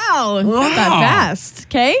 Oh, wow. Not that fast.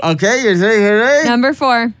 Okay. Okay, you're ready? Number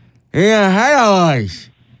 4. You're ahead of us.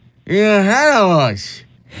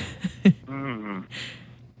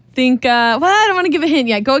 Think, I don't want to give a hint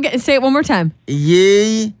yet. Go again. Say it one more time.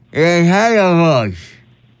 Ye ahead of us.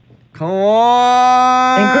 Come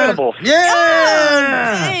on. Incredible.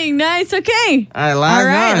 Yeah. Dang, nice. Okay. All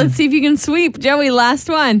right, let's see if you can sweep. Joey, last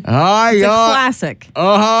one. It's a classic.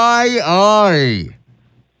 Oi,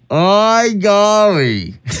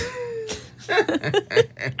 golly.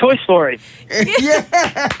 Toy Story. Yeah.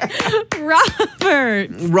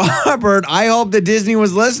 Robert, I hope that Disney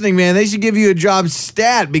was listening, man. They should give you a job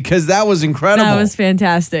stat because that was incredible. That was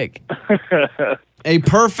fantastic. A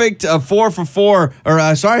perfect 4 for 4, or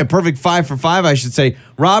a perfect 5 for 5, I should say.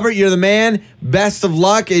 Robert, you're the man. Best of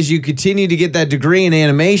luck as you continue to get that degree in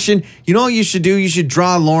animation. You know what you should do? You should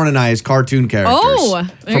draw Lauren and I as cartoon characters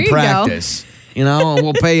there for practice. Go. You know,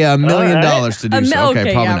 we'll pay $1 million to do so.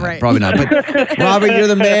 Okay, probably not. Right. Probably not. But Robert, you're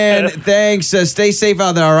the man. Thanks. Stay safe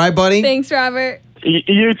out there, all right, buddy? Thanks, Robert.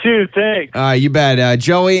 You too. Thanks. You bet.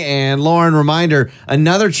 Joey and Lauren, reminder,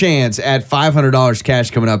 another chance at $500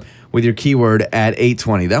 cash coming up with your keyword at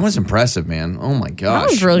 8:20. That was impressive, man. Oh, my gosh. That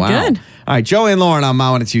was really good. All right, Joey and Lauren on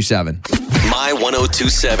My 1027. My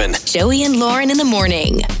 1027. Joey and Lauren in the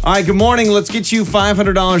morning. All right, good morning. Let's get you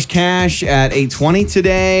 $500 cash at 8:20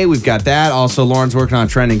 today. We've got that. Also, Lauren's working on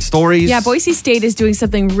trending stories. Yeah, Boise State is doing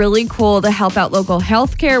something really cool to help out local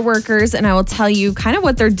healthcare workers, and I will tell you kind of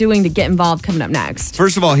what they're doing to get involved coming up next.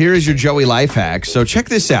 First of all, here is your Joey life hack. So check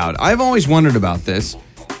this out. I've always wondered about this.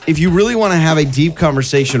 If you really want to have a deep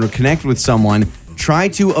conversation or connect with someone, try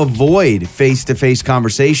to avoid face-to-face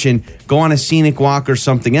conversation. Go on a scenic walk or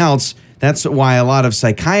something else. That's why a lot of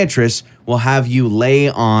psychiatrists will have you lay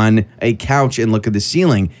on a couch and look at the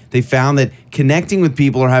ceiling. They found that connecting with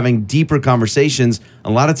people or having deeper conversations,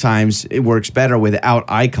 a lot of times it works better without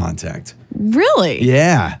eye contact. Really?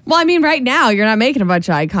 Yeah. Well, I mean, right now you're not making a bunch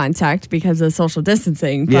of eye contact because of social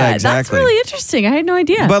distancing. But yeah, exactly. That's really interesting. I had no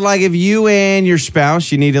idea. But like if you and your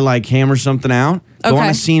spouse, you need to like hammer something out, go on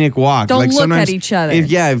a scenic walk. Don't like look at each other.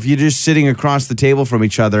 If you're just sitting across the table from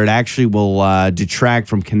each other, it actually will detract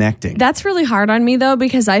from connecting. That's really hard on me though,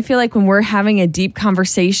 because I feel like when we're having a deep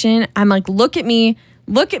conversation, I'm like, look at me,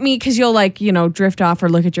 because you'll drift off or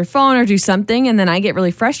look at your phone or do something, and then I get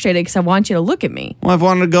really frustrated because I want you to look at me. Well, I've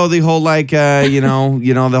wanted to go the whole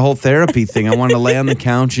the whole therapy thing. I wanted to lay on the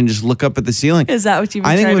couch and just look up at the ceiling. Is that what you've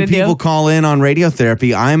been trying to do? I think when people do? call in on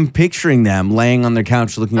radiotherapy, I'm picturing them laying on their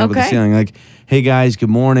couch looking up at the ceiling like, hey guys, good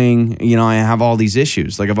morning. I have all these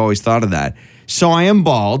issues. Like I've always thought of that. So I am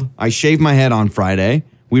bald. I shaved my head on Friday.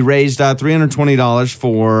 We raised $320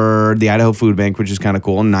 for the Idaho Food Bank, which is kind of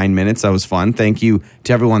cool. In 9 minutes, that was fun. Thank you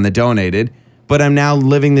to everyone that donated. But I'm now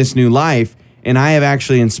living this new life, and I have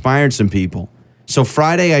actually inspired some people. So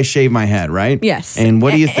Friday, I shaved my head, right? Yes. And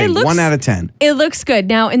what do you think? 1 out of 10. It looks good.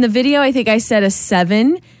 Now, in the video, I think I said a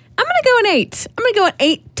 7. I'm going to go an 8. I'm going to go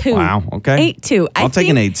an 8.2. Wow, okay. 8.2. I'll take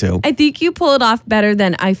an 8.2. I think you pull it off better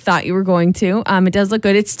than I thought you were going to. It does look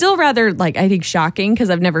good. It's still rather, I think, shocking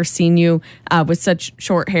because I've never seen you with such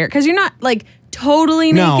short hair. Because you're not,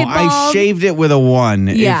 totally naked bald. I shaved it with a 1.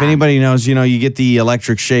 Yeah. If anybody knows, you get the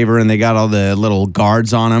electric shaver and they got all the little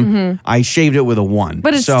guards on them. Mm-hmm. I shaved it with a 1.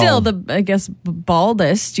 But it's still the, I guess,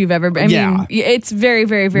 baldest you've ever been. I mean, it's very,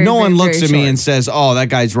 very, very, no one very, looks very at short. me and says, oh, that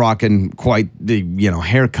guy's rocking quite the,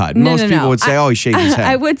 haircut. Most people would say, he shaved his head.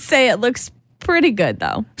 I would say it looks pretty good,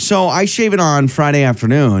 though. So I shave it on Friday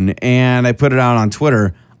afternoon and I put it out on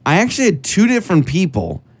Twitter. I actually had 2 different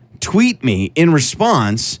people tweet me in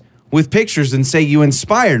response with pictures and say you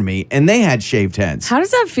inspired me, and they had shaved heads. How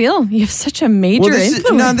does that feel? You have such a major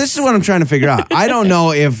influence. This is what I'm trying to figure out. I don't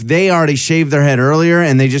know if they already shaved their head earlier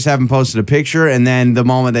and they just haven't posted a picture, and then the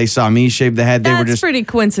moment they saw me shave the head, they were just... That's pretty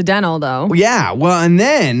coincidental, though. Yeah, well, and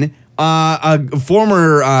then a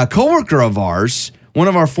former coworker of ours, one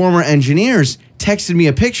of our former engineers, texted me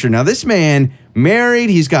a picture. Now, this man, married,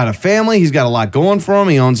 he's got a family, he's got a lot going for him,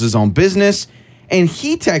 he owns his own business. And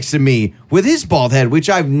he texted me with his bald head, which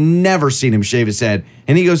I've never seen him shave his head.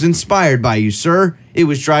 And he goes, inspired by you, sir. It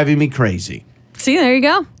was driving me crazy. See, there you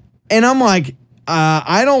go. And I'm like,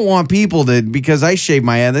 I don't want people to, because I shave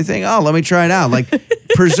my head, they think, oh, let me try it out.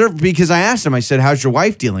 Because I asked him, I said, how's your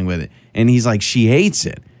wife dealing with it? And he's like, she hates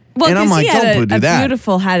it. Well, and I'm like, don't do that.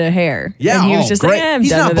 Beautiful head of hair. Yeah, and he was just great. Like,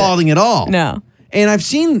 he's not balding at all. No. And I've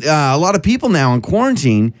seen a lot of people now in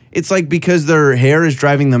quarantine, it's like because their hair is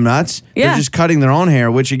driving them nuts, they're just cutting their own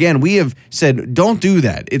hair, which again, we have said, don't do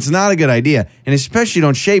that. It's not a good idea. And especially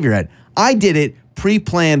don't shave your head. I did it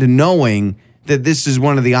pre-planned knowing that this is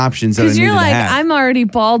one of the options that I needed to have. Because you're like, I'm already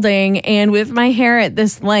balding, and with my hair at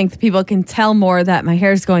this length, people can tell more that my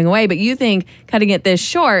hair is going away. But you think cutting it this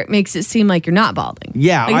short makes it seem like you're not balding.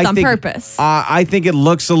 Yeah. Like it's on purpose. I think it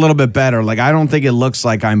looks a little bit better. I don't think it looks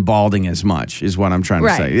like I'm balding as much, is what I'm trying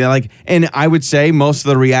to say. Yeah, and I would say most of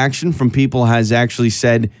the reaction from people has actually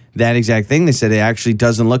said that exact thing. They said it actually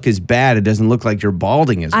doesn't look as bad. It doesn't look like you're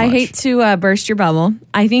balding as much. I hate to burst your bubble.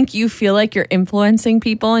 I think you feel like you're influencing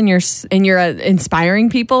people and you're inspiring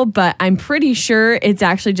people, but I'm pretty sure it's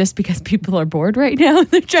actually just because people are bored right now.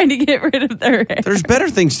 They're trying to get rid of their hair. There's better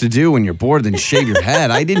things to do when you're bored than shave your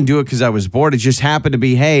head. I didn't do it because I was bored. It just happened to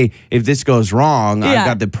be, hey, if this goes wrong, I've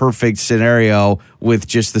got the perfect scenario with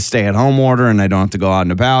just the stay-at-home order, and I don't have to go out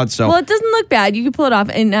and about. So, well, it doesn't look bad. You can pull it off.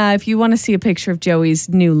 And if you want to see a picture of Joey's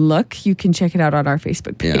new look, you can check it out on our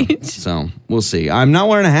Facebook page. Yeah, so we'll see. I'm not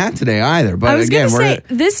wearing a hat today either. But I was going to say,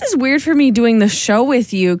 this is weird for me doing the show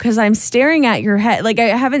with you because I'm staring at your head. Like, I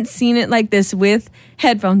haven't seen it like this with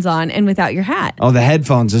headphones on and without your hat. Oh, the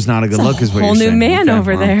headphones is not a good look, is what you're saying. Whole new man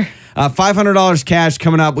over there. $500 cash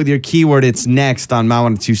coming up with your keyword. It's next on My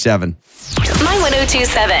 1027. My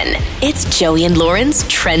 1027. It's Joey and Lauren's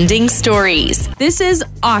trending stories. This is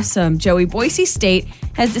awesome. Joey, Boise State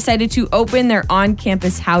has decided to open their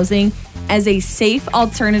on-campus housing as a safe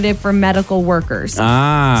alternative for medical workers.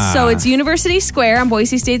 So it's University Square on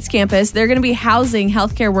Boise State's campus. They're going to be housing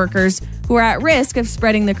healthcare workers who are at risk of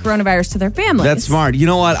spreading the coronavirus to their families. That's smart. You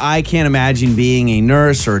know what? I can't imagine being a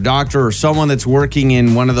nurse or a doctor or someone that's working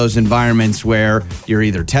in one of those environments where you're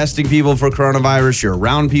either testing people for coronavirus, you're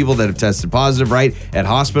around people that have tested positive, right, at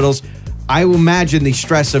hospitals. I imagine the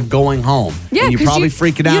stress of going home. Yeah, and you're probably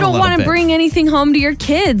freaking out a little bit. You don't want to bring anything home to your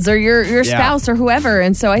kids or your spouse or whoever.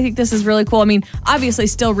 And so I think this is really cool. I mean, obviously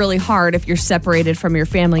still really hard if you're separated from your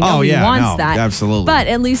family. Nobody wants that. Absolutely. But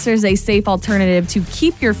at least there's a safe alternative to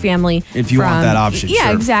keep your family if you want that option. Yeah,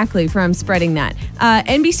 sure. Exactly, from spreading that.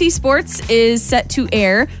 NBC Sports is set to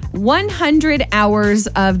air 100 hours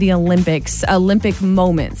of the Olympic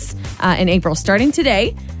moments in April, starting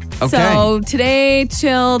today. Okay. So today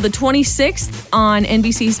till the 26th on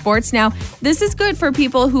NBC Sports. Now, this is good for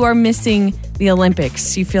people who are missing the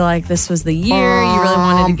Olympics. You feel like this was the year. You really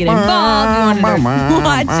wanted to get involved. You wanted to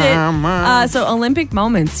watch it. So Olympic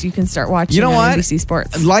moments, you can start watching on NBC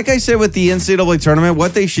Sports. Like I said with the NCAA tournament,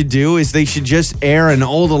 what they should do is they should just air an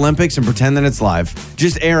old Olympics and pretend that it's live.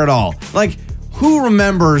 Just air it all. Like, who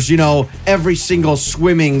remembers, every single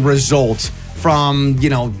swimming result from,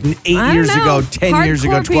 8 years ago, 10 years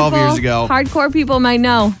ago, 12 years ago? Hardcore people might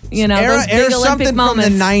know, those big Olympic something moments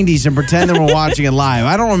from the 90s and pretend that we're watching it live.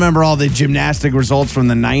 I don't remember all the gymnastic results from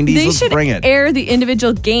the 90s. Let's bring it. Air the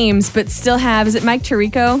individual games, but still have, is it Mike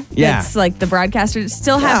Tirico? Yeah. That's like the broadcaster.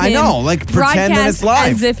 Still have him I know. Like, pretend that it's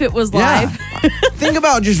live. As if it was live. Think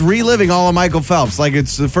about just reliving all of Michael Phelps like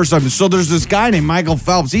it's the first time. So there's this guy named Michael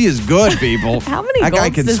Phelps. He is good, people. How many that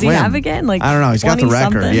golds does he have again? Like, I don't know. He's got the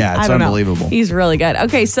record. Something? Yeah, it's unbelievable. He's really good.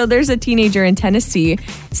 Okay, so there's a teenager in Tennessee,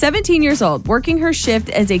 17 years old, working her shift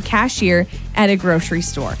as a cashier at a grocery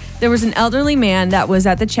store. There was an elderly man that was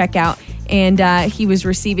at the checkout, and he was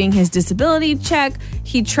receiving his disability check.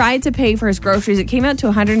 He tried to pay for his groceries. It came out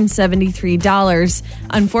to $173.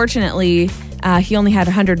 Unfortunately, he only had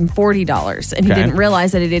 $140, and he didn't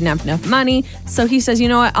realize that he didn't have enough money. So he says, you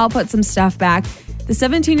know what, I'll put some stuff back. The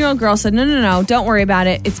 17-year-old girl said, no, don't worry about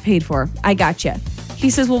it. It's paid for. I got you. He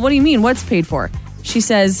says, well, what do you mean? What's paid for? She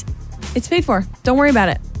says, it's paid for. Don't worry about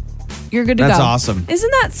it. You're good to go. That's awesome.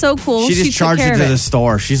 Isn't that so cool? She just charged it to the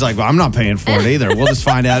store. She's like, well, I'm not paying for it either. We'll just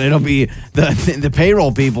find out. It'll be the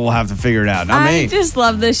payroll people will have to figure it out. Not me. I just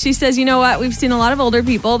love this. She says, you know what? We've seen a lot of older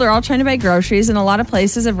people. They're all trying to buy groceries, and a lot of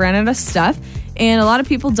places have ran out of stuff. And a lot of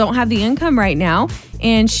people don't have the income right now.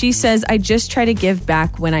 And she says, I just try to give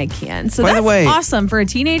back when I can. So that's awesome for a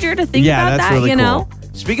teenager to think about that, really you know? Cool.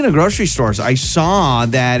 Speaking of grocery stores, I saw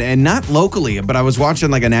that, and not locally, but I was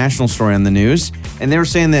watching like a national story on the news, and they were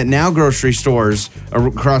saying that now grocery stores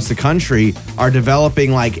across the country are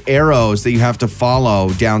developing like arrows that you have to follow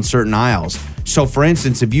down certain aisles. So for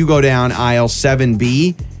instance, if you go down aisle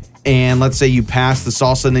 7B, and let's say you pass the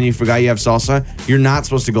salsa and then you forgot you have salsa, you're not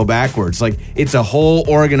supposed to go backwards. Like, it's a whole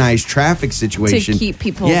organized traffic situation. To keep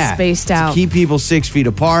people spaced out. To keep people 6 feet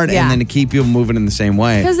apart and then to keep people moving in the same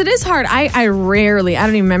way. Because it is hard. I don't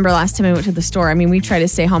even remember last time I went to the store. I mean, we try to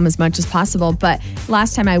stay home as much as possible, but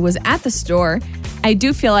last time I was at the store, I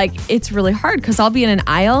do feel like it's really hard because I'll be in an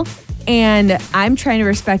aisle and I'm trying to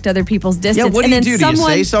respect other people's distance. Yeah, what do you do? Do you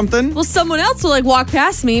say something? Well, someone else will like walk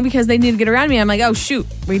past me because they need to get around me. I'm like, oh, shoot.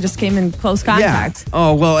 We just came in close contact. Yeah.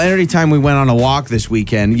 Oh, well, every time we went on a walk this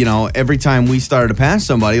weekend, every time we started to pass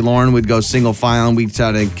somebody, Lauren would go single file and we'd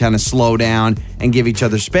try to kind of slow down and give each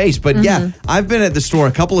other space. But yeah, I've been at the store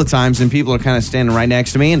a couple of times and people are kind of standing right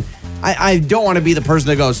next to me. And I don't want to be the person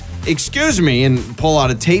that goes, excuse me, and pull out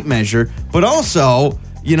a tape measure. But also,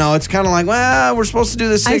 it's kind of like, well, we're supposed to do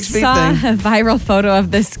the 6 feet thing. I saw a viral photo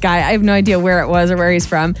of this guy. I have no idea where it was or where he's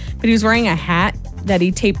from, but he was wearing a hat that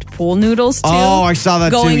he taped pool noodles to. Oh, I saw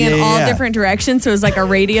that going too. in all different directions. So it was like a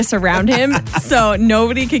radius around him. So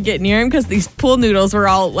nobody could get near him because these pool noodles were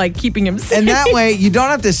all like keeping him safe. And that way, you don't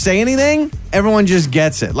have to say anything. Everyone just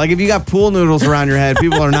gets it. Like if you got pool noodles around your head,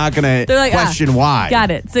 people are not going to question why.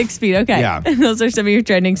 Got it. 6 feet. Okay. Yeah. Those are some of your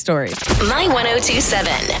trending stories. My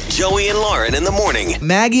 102.7. Joey and Lauren in the morning.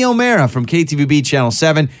 Maggie O'Mara from KTVB Channel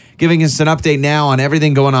 7 giving us an update now on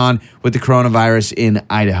everything going on with the coronavirus in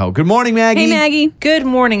Idaho. Good morning, Maggie. Hey, Maggie. Good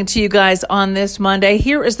morning to you guys on this Monday.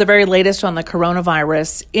 Here is the very latest on the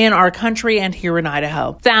coronavirus in our country and here in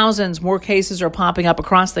Idaho. Thousands more cases are popping up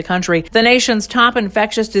across the country. The nation's top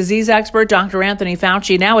infectious disease expert, Dr. Anthony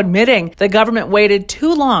Fauci, now admitting the government waited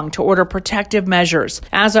too long to order protective measures.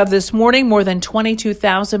 As of this morning, more than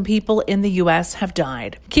 22,000 people in the U.S. have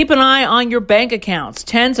died. Keep an eye on your bank accounts.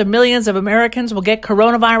 Tens of millions of Americans will get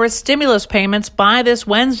coronavirus stimulus payments by this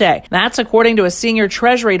Wednesday. That's according to a senior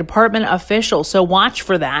Treasury Department official, so watch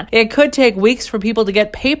for that. It could take weeks for people to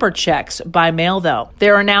get paper checks by mail, though.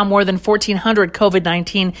 There are now more than 1,400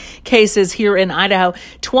 COVID-19 cases here in Idaho.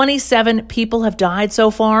 27 people have died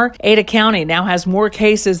so far. Ada County now has more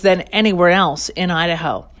cases than anywhere else in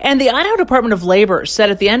Idaho. And the Idaho Department of Labor said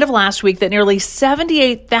at the end of last week that nearly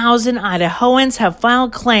 78,000 Idahoans have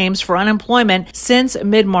filed claims for unemployment since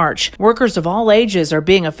mid-March. Workers of all ages are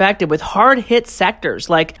being affected with hard-hit sectors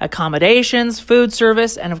like accommodations, food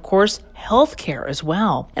service, and of course, healthcare as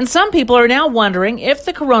well. And some people are now wondering if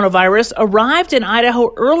the coronavirus arrived in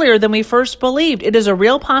Idaho earlier than we first believed. It is a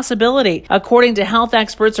real possibility. According to health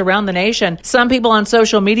experts around the nation, some people on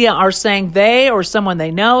social media are saying they or someone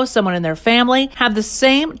they know, someone in their family, have the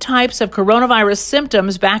same types of coronavirus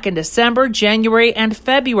symptoms back in December, January, and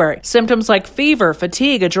February. Symptoms like fever,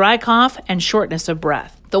 fatigue, a dry cough, and shortness of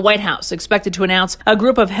breath. The White House expected to announce a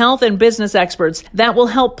group of health and business experts that will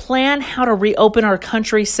help plan how to reopen our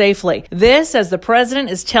country safely. This, as the president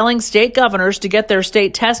is telling state governors to get their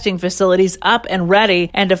state testing facilities up and ready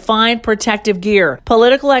and to find protective gear.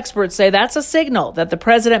 Political experts say that's a signal that the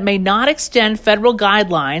president may not extend federal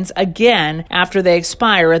guidelines again after they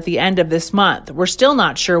expire at the end of this month. We're still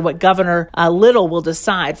not sure what Governor Little will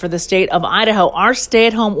decide for the state of Idaho. Our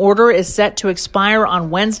stay-at-home order is set to expire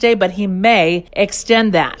on Wednesday, but he may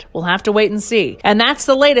extend that. We'll have to wait and see. And that's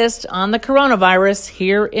the latest on the coronavirus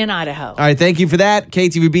here in Idaho. All right, thank you for that.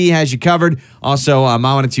 KTVB has you covered. Also,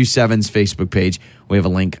 My 102.7's Facebook page. We have a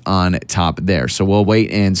link on top there. So we'll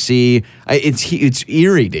wait and see. It's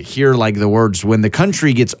eerie to hear like the words when the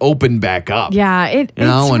country gets opened back up. Yeah,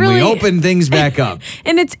 when really, we open things back up.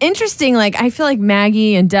 And it's interesting. Like I feel like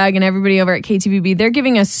Maggie and Doug and everybody over at KTVB, they're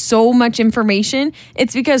giving us so much information.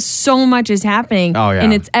 It's because so much is happening. Oh, yeah.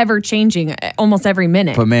 And it's ever changing almost every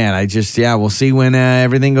minute. But man, we'll see when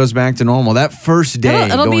everything goes back to normal. That first day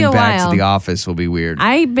it'll going be a back while. to the office will be weird.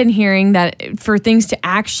 I've been hearing that for things to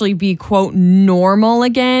actually be, quote, normal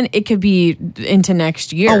again, it could be into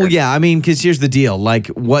next year. Oh, yeah. I mean, because here's the deal. Like,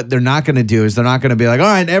 what they're not going to do is they're not going to be like, all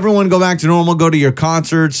right, everyone go back to normal, go to your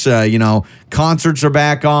concerts. Concerts are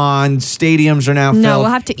back on. Stadiums are now filled. No, we'll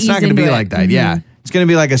have to ease into it. It's not going to be like that. Mm-hmm. Yeah. It's going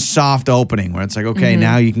to be like a soft opening where it's like, okay,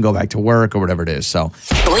 now you can go back to work or whatever it is. So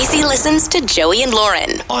Boise listens to Joey and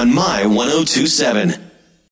Lauren on My 102.7.